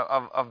section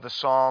of the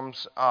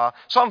Psalms.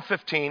 Psalm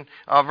 15,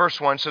 verse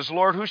 1 says,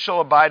 Lord, who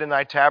shall abide in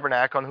thy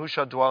tabernacle, and who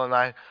shall dwell in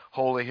thy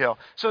holy hill?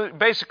 So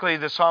basically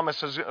the psalmist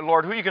says,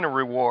 Lord, who are you going to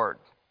reward?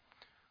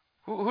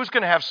 Who's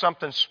going to have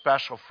something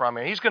special from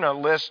you? He's going to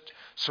list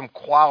some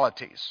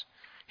qualities.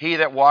 He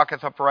that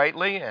walketh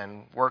uprightly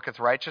and worketh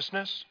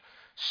righteousness,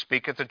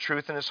 speaketh the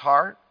truth in his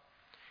heart.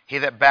 He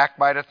that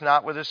backbiteth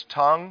not with his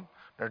tongue,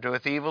 nor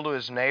doeth evil to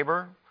his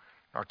neighbor,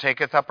 nor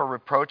taketh up a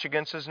reproach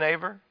against his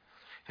neighbor,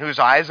 in whose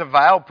eyes a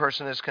vile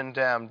person is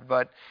condemned,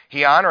 but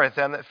he honoreth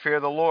them that fear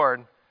the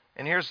Lord.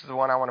 And here's the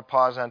one I want to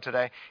pause on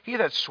today. He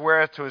that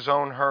sweareth to his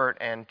own hurt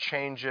and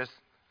changeth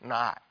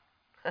not.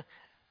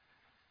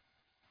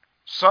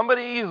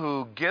 Somebody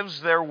who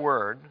gives their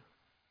word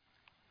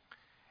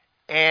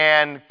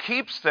and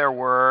keeps their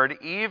word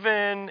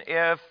even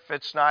if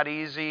it's not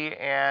easy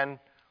and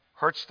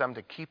hurts them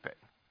to keep it.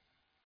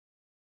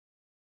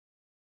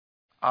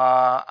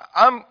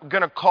 I'm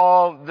going to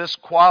call this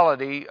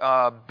quality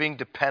being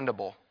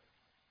dependable.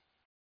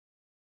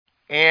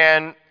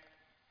 And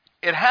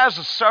it has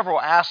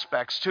several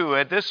aspects to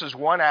it. This is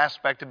one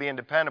aspect of being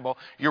dependable.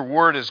 Your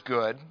word is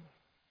good.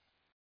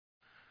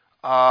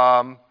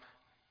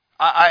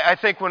 I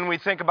think when we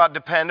think about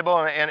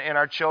dependable in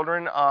our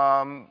children,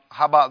 how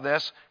about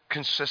this?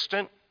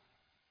 Consistent.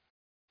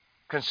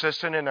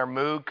 Consistent in their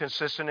mood,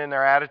 consistent in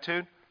their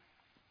attitude.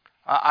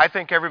 I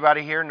think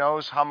everybody here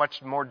knows how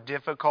much more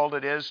difficult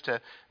it is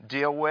to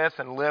deal with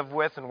and live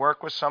with and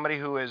work with somebody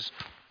who is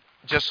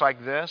just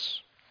like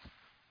this.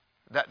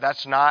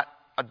 That's not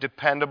a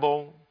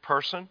dependable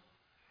person.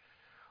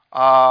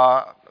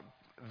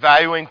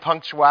 Valuing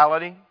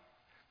punctuality.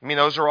 I mean,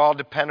 those are all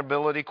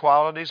dependability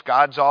qualities.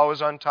 God's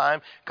always on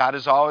time. God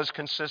is always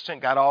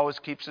consistent. God always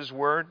keeps his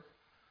word.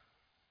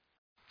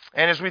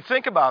 And as we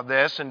think about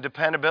this and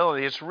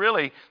dependability, it's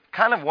really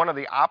kind of one of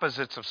the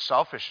opposites of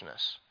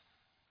selfishness.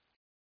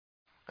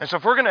 And so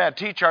if we're going to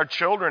teach our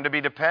children to be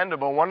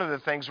dependable, one of the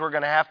things we're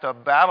going to have to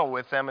battle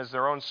with them is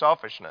their own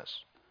selfishness.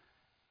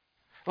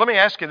 Let me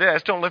ask you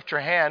this. Don't lift your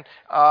hand.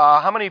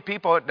 How many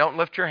people, don't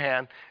lift your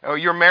hand,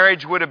 your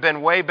marriage would have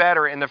been way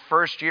better in the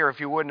first year if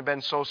you wouldn't have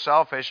been so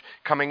selfish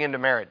coming into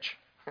marriage?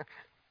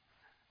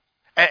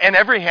 And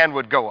every hand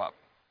would go up.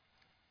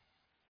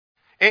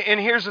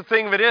 And here's the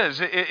thing of it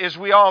is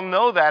we all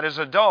know that as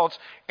adults,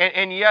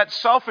 and yet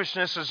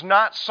selfishness is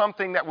not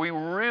something that we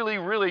really,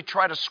 really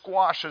try to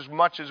squash as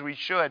much as we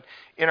should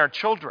in our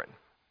children.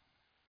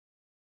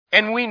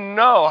 And we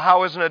know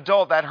how as an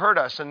adult that hurt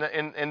us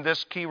in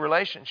this key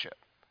relationship.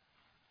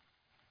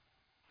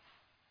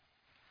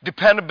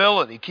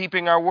 Dependability,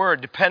 keeping our word,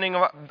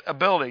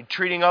 dependability,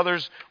 treating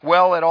others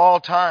well at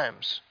all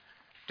times.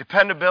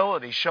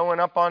 Dependability, showing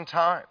up on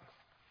time.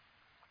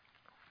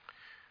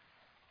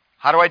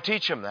 How do I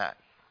teach them that?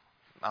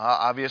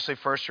 Obviously,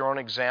 first your own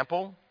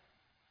example.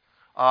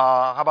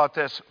 How about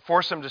this?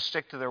 Force them to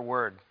stick to their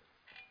word.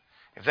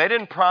 If they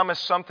didn't promise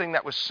something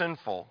that was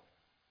sinful,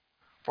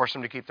 force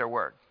them to keep their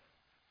word.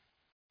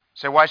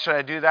 Say, why should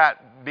I do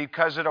that?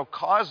 Because it'll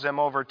cause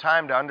them over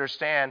time to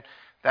understand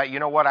that, you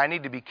know what, I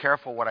need to be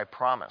careful what I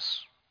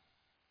promise.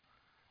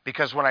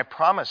 Because when I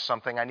promise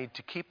something, I need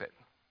to keep it.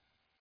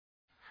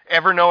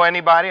 Ever know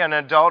anybody, an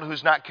adult,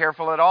 who's not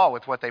careful at all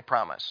with what they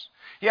promise?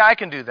 Yeah, I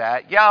can do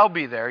that. Yeah, I'll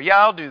be there. Yeah,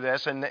 I'll do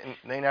this. And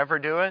they never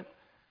do it.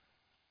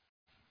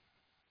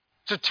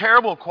 It's a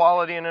terrible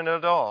quality in an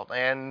adult.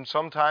 And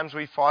sometimes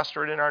we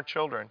foster it in our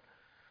children.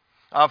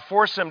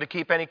 Force them to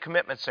keep any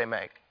commitments they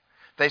make.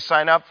 They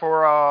sign up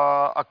for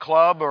a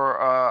club or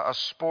a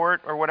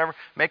sport or whatever,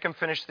 make them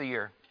finish the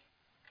year.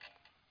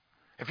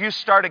 If you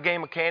start a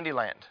game of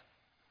Candyland,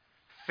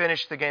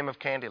 finish the game of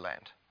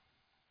Candyland.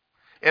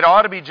 It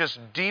ought to be just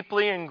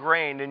deeply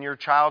ingrained in your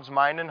child's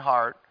mind and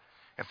heart.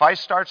 If I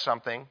start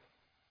something,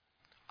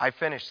 I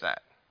finish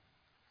that.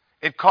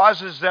 It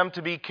causes them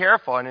to be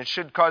careful, and it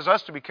should cause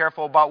us to be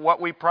careful about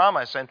what we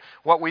promise and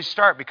what we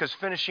start, because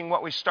finishing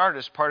what we start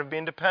is part of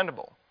being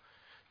dependable.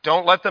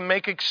 Don't let them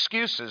make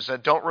excuses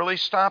that don't really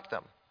stop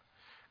them.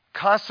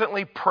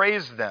 Constantly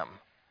praise them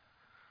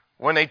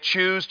when they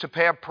choose to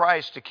pay a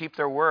price to keep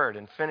their word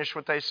and finish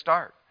what they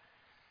start.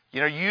 The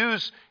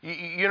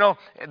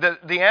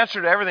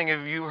answer to everything,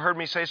 if you heard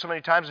me say so many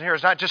times in here,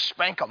 is not just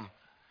spank them.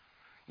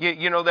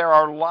 There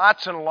are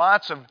lots and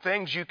lots of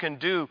things you can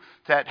do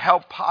that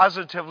help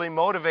positively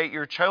motivate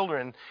your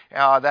children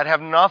that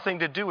have nothing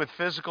to do with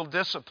physical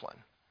discipline.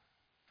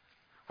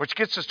 Which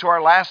gets us to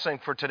our last thing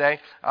for today,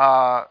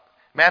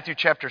 Matthew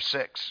chapter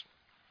 6.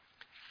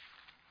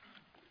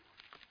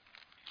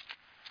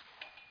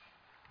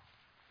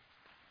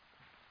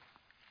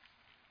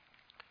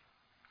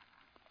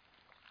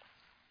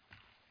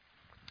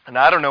 And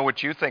I don't know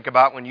what you think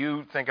about when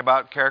you think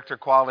about character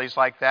qualities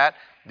like that.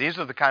 These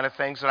are the kind of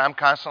things that I'm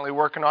constantly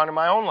working on in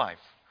my own life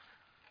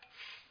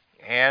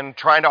and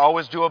trying to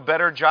always do a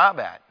better job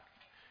at.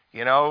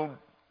 You know,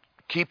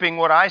 keeping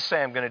what I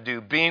say I'm going to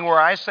do, being where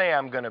I say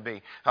I'm going to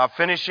be,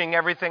 finishing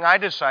everything I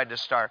decide to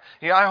start.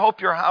 You know, I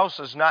hope your house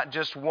is not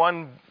just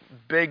one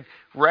big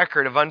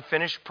record of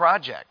unfinished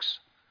projects.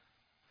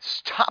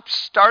 Stop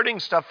starting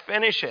stuff,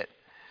 finish it.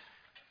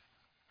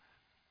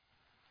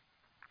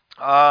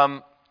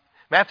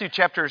 Matthew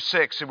chapter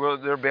 6,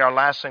 there'll be our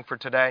last thing for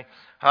today.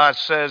 It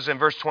says in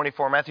verse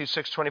 24, Matthew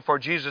 6:24,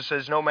 Jesus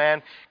says, "No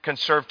man can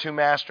serve two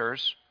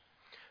masters,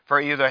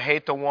 for either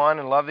hate the one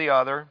and love the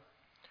other,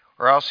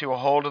 or else he will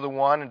hold to the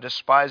one and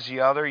despise the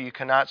other. You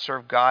cannot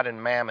serve God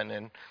and mammon."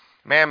 And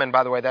mammon,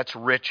 by the way, that's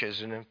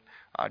riches. And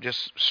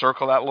just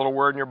circle that little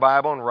word in your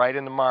Bible and write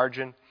in the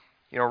margin,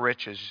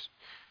 riches.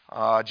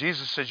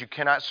 Jesus says you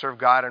cannot serve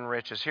God and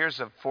riches. Here's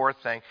the fourth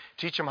thing.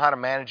 Teach them how to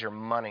manage your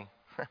money.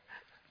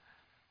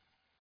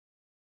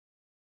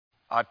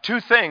 Two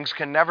things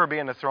can never be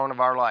in the throne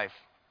of our life.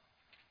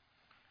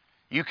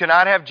 You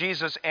cannot have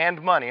Jesus and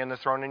money in the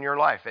throne in your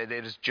life. It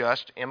is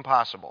just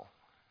impossible.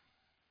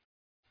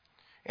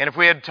 And if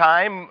we had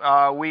time,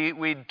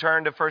 we'd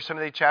turn to 1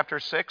 Timothy chapter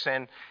 6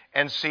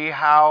 and see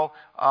how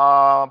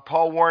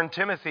Paul warned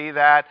Timothy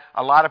that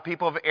a lot of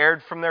people have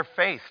erred from their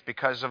faith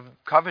because of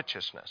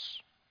covetousness.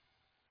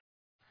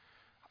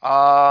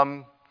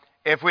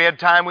 If we had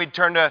time, we'd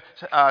turn to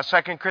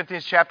 2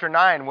 Corinthians chapter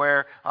 9,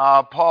 where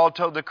Paul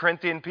told the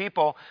Corinthian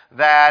people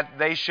that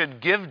they should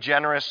give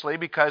generously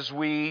because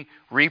we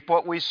reap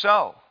what we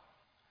sow.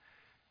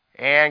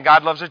 And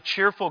God loves a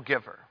cheerful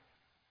giver.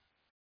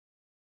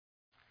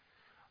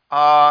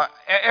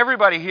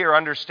 Everybody here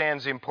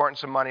understands the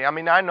importance of money. I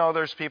mean, I know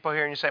there's people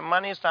here and you say,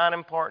 money's not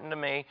important to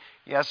me.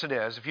 Yes, it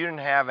is. If you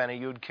didn't have any,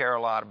 you'd care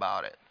a lot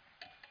about it.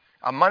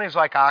 Money's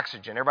like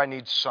oxygen. Everybody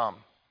needs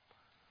some.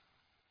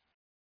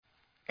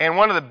 And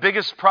one of the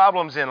biggest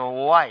problems in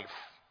life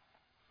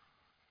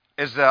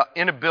is the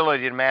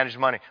inability to manage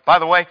money. By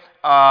the way,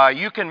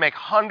 you can make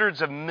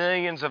hundreds of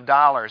millions of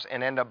dollars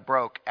and end up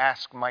broke.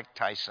 Ask Mike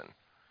Tyson.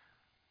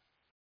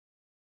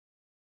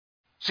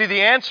 See,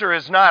 the answer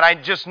is not, I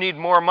just need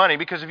more money,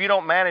 because if you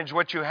don't manage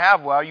what you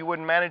have well, you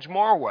wouldn't manage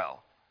more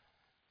well.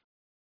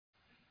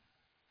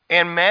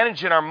 And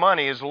managing our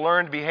money is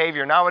learned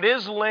behavior. Now, it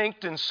is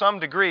linked in some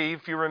degree.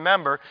 If you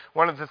remember,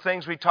 one of the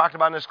things we talked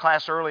about in this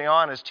class early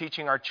on is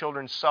teaching our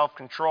children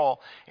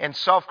self-control. And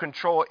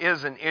self-control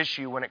is an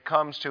issue when it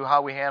comes to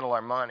how we handle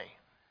our money.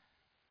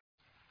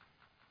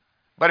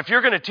 But if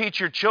you're going to teach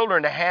your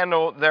children to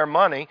handle their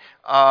money,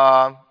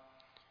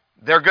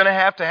 they're going to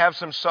have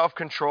some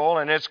self-control,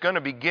 and it's going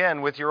to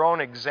begin with your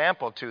own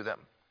example to them.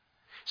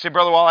 Say,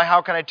 Brother Wally,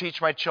 how can I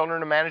teach my children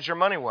to manage their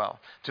money well,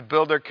 to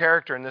build their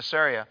character in this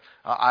area?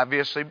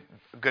 Obviously,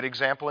 a good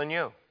example in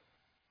you.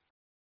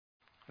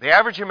 The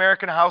average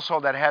American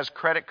household that has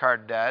credit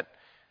card debt,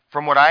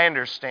 from what I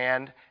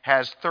understand,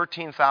 has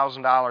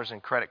 $13,000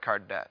 in credit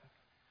card debt.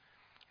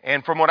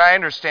 And from what I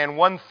understand,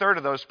 1/3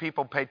 of those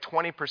people pay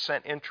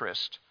 20%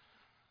 interest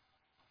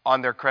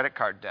on their credit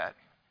card debt.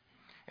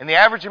 And the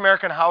average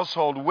American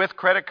household with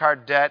credit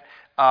card debt,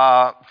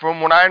 from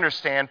what I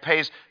understand,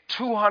 pays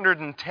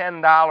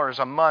 $210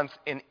 a month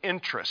in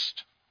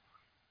interest.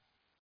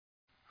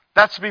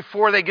 That's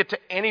before they get to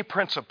any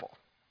principal.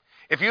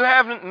 If you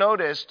haven't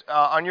noticed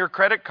on your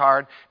credit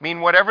card,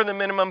 whatever the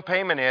minimum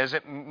payment is,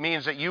 it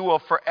means that you will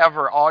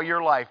forever, all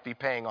your life, be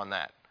paying on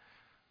that.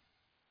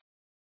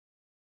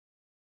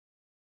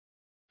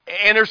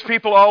 And there's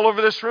people all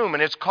over this room,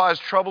 and it's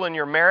caused trouble in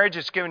your marriage.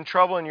 It's given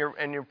trouble in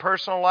your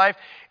personal life.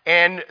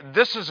 And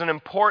this is an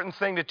important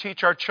thing to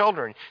teach our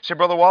children. You say,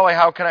 Brother Wally,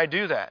 how can I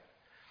do that?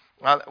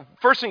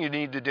 First thing you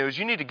need to do is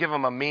you need to give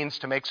them a means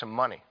to make some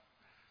money.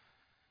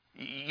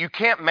 You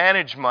can't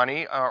manage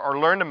money or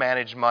learn to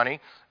manage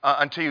money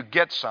until you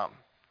get some.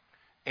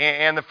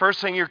 And the first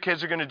thing your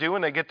kids are going to do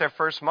when they get their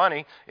first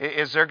money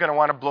is they're going to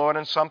want to blow it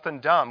on something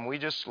dumb. We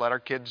just let our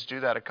kids do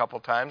that a couple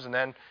times and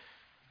then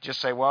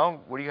just say,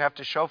 well, what do you have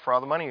to show for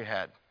all the money you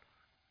had?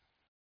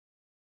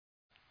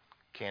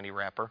 Candy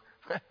wrapper.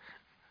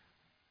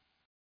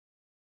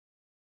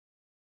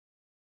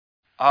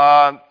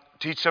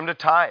 Teach them to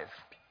tithe.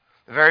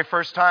 The very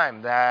first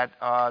time that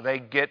they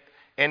get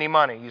any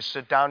money, you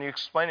sit down, you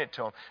explain it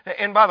to them.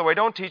 And by the way,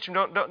 don't teach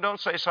them, don't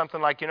say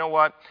something like, you know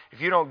what, if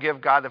you don't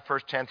give God the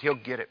first tenth, He'll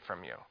get it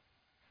from you.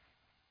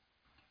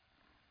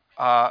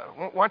 Why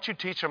don't you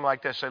teach them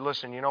like this? Say,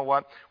 listen, you know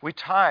what? We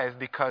tithe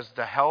because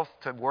the health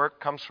to work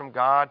comes from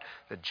God,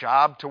 the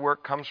job to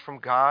work comes from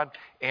God,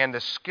 and the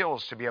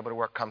skills to be able to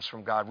work comes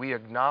from God. We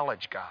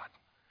acknowledge God.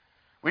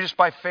 We just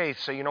by faith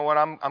say, you know what?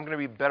 I'm going to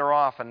be better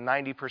off at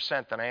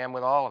 90% than I am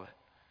with all of it.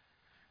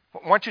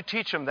 Why don't you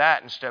teach them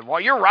that instead?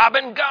 Well, you're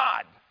robbing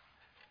God.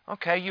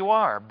 Okay, you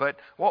are, but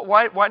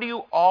why do you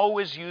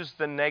always use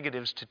the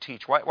negatives to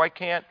teach? Why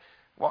can't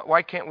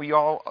we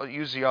all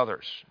use the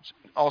others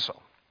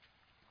also?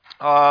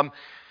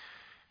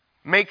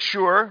 Make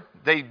sure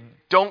they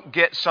don't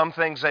get some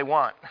things they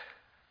want.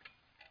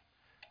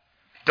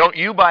 Don't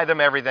you buy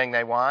them everything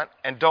they want,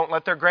 and don't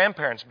let their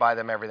grandparents buy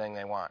them everything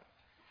they want.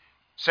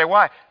 Say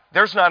why?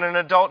 There's not an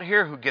adult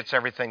here who gets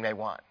everything they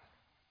want.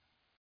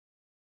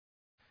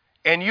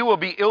 And you will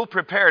be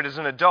ill-prepared as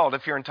an adult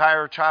if your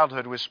entire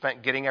childhood was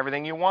spent getting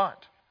everything you want.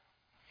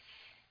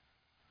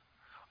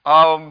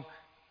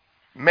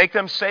 Make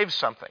them save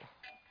something.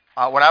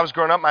 When I was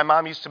growing up, my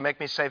mom used to make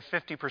me save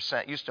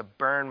 50%. Used to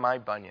burn my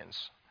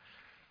bunions.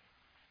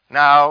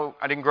 Now,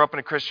 I didn't grow up in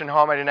a Christian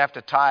home. I didn't have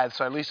to tithe,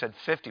 so I at least had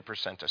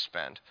 50% to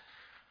spend.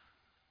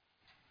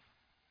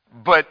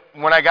 But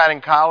when I got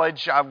in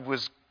college, I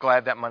was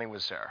glad that money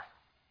was there.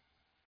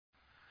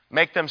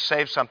 Make them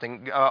save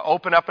something.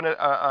 Open up an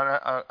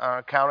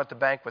account at the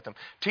bank with them.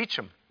 Teach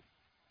them.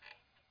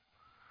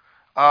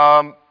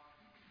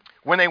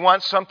 When they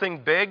want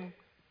something big,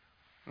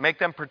 make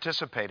them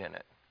participate in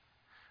it.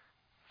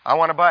 I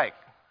want a bike.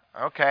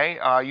 Okay,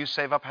 you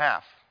save up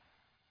half.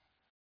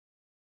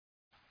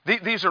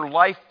 These are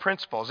life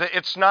principles.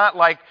 It's not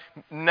like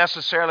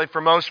necessarily for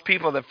most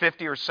people that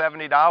 $50 or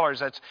 $70,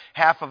 that's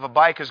half of a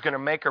bike, is going to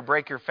make or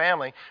break your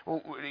family.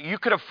 You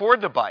could afford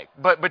the bike,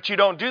 but you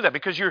don't do that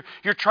because you're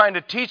trying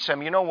to teach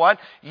them, you know what?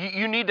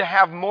 You need to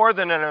have more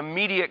than an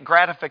immediate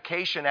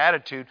gratification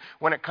attitude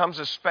when it comes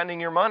to spending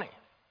your money.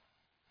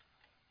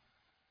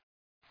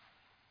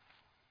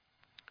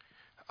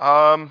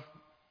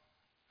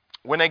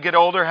 When they get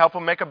older, help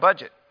them make a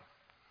budget.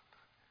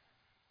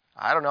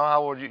 I don't know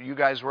how old you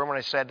guys were when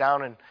I sat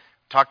down and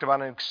talked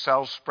about an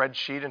Excel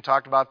spreadsheet and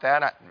talked about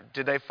that.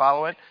 Did they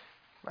follow it?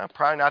 Well,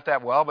 probably not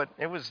that well, but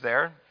it was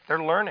there.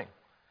 They're learning.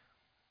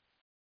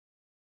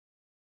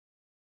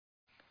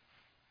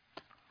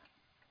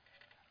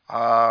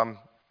 How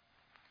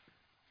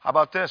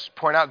about this?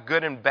 Point out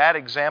good and bad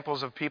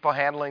examples of people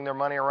handling their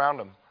money around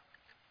them.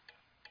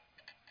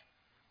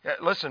 Yeah,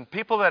 listen,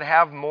 people that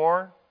have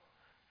more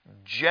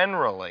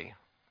generally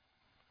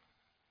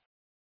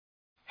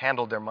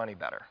handled their money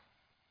better.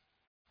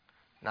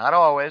 Not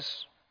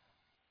always.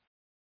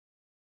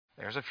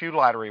 There's a few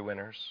lottery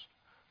winners,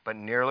 but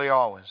nearly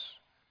always.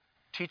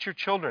 Teach your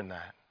children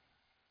that.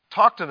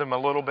 Talk to them a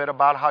little bit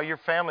about how your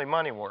family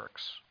money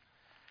works.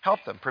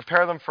 Help them,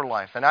 prepare them for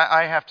life. And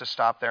I have to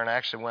stop there, and I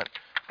actually went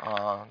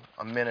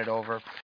a minute over.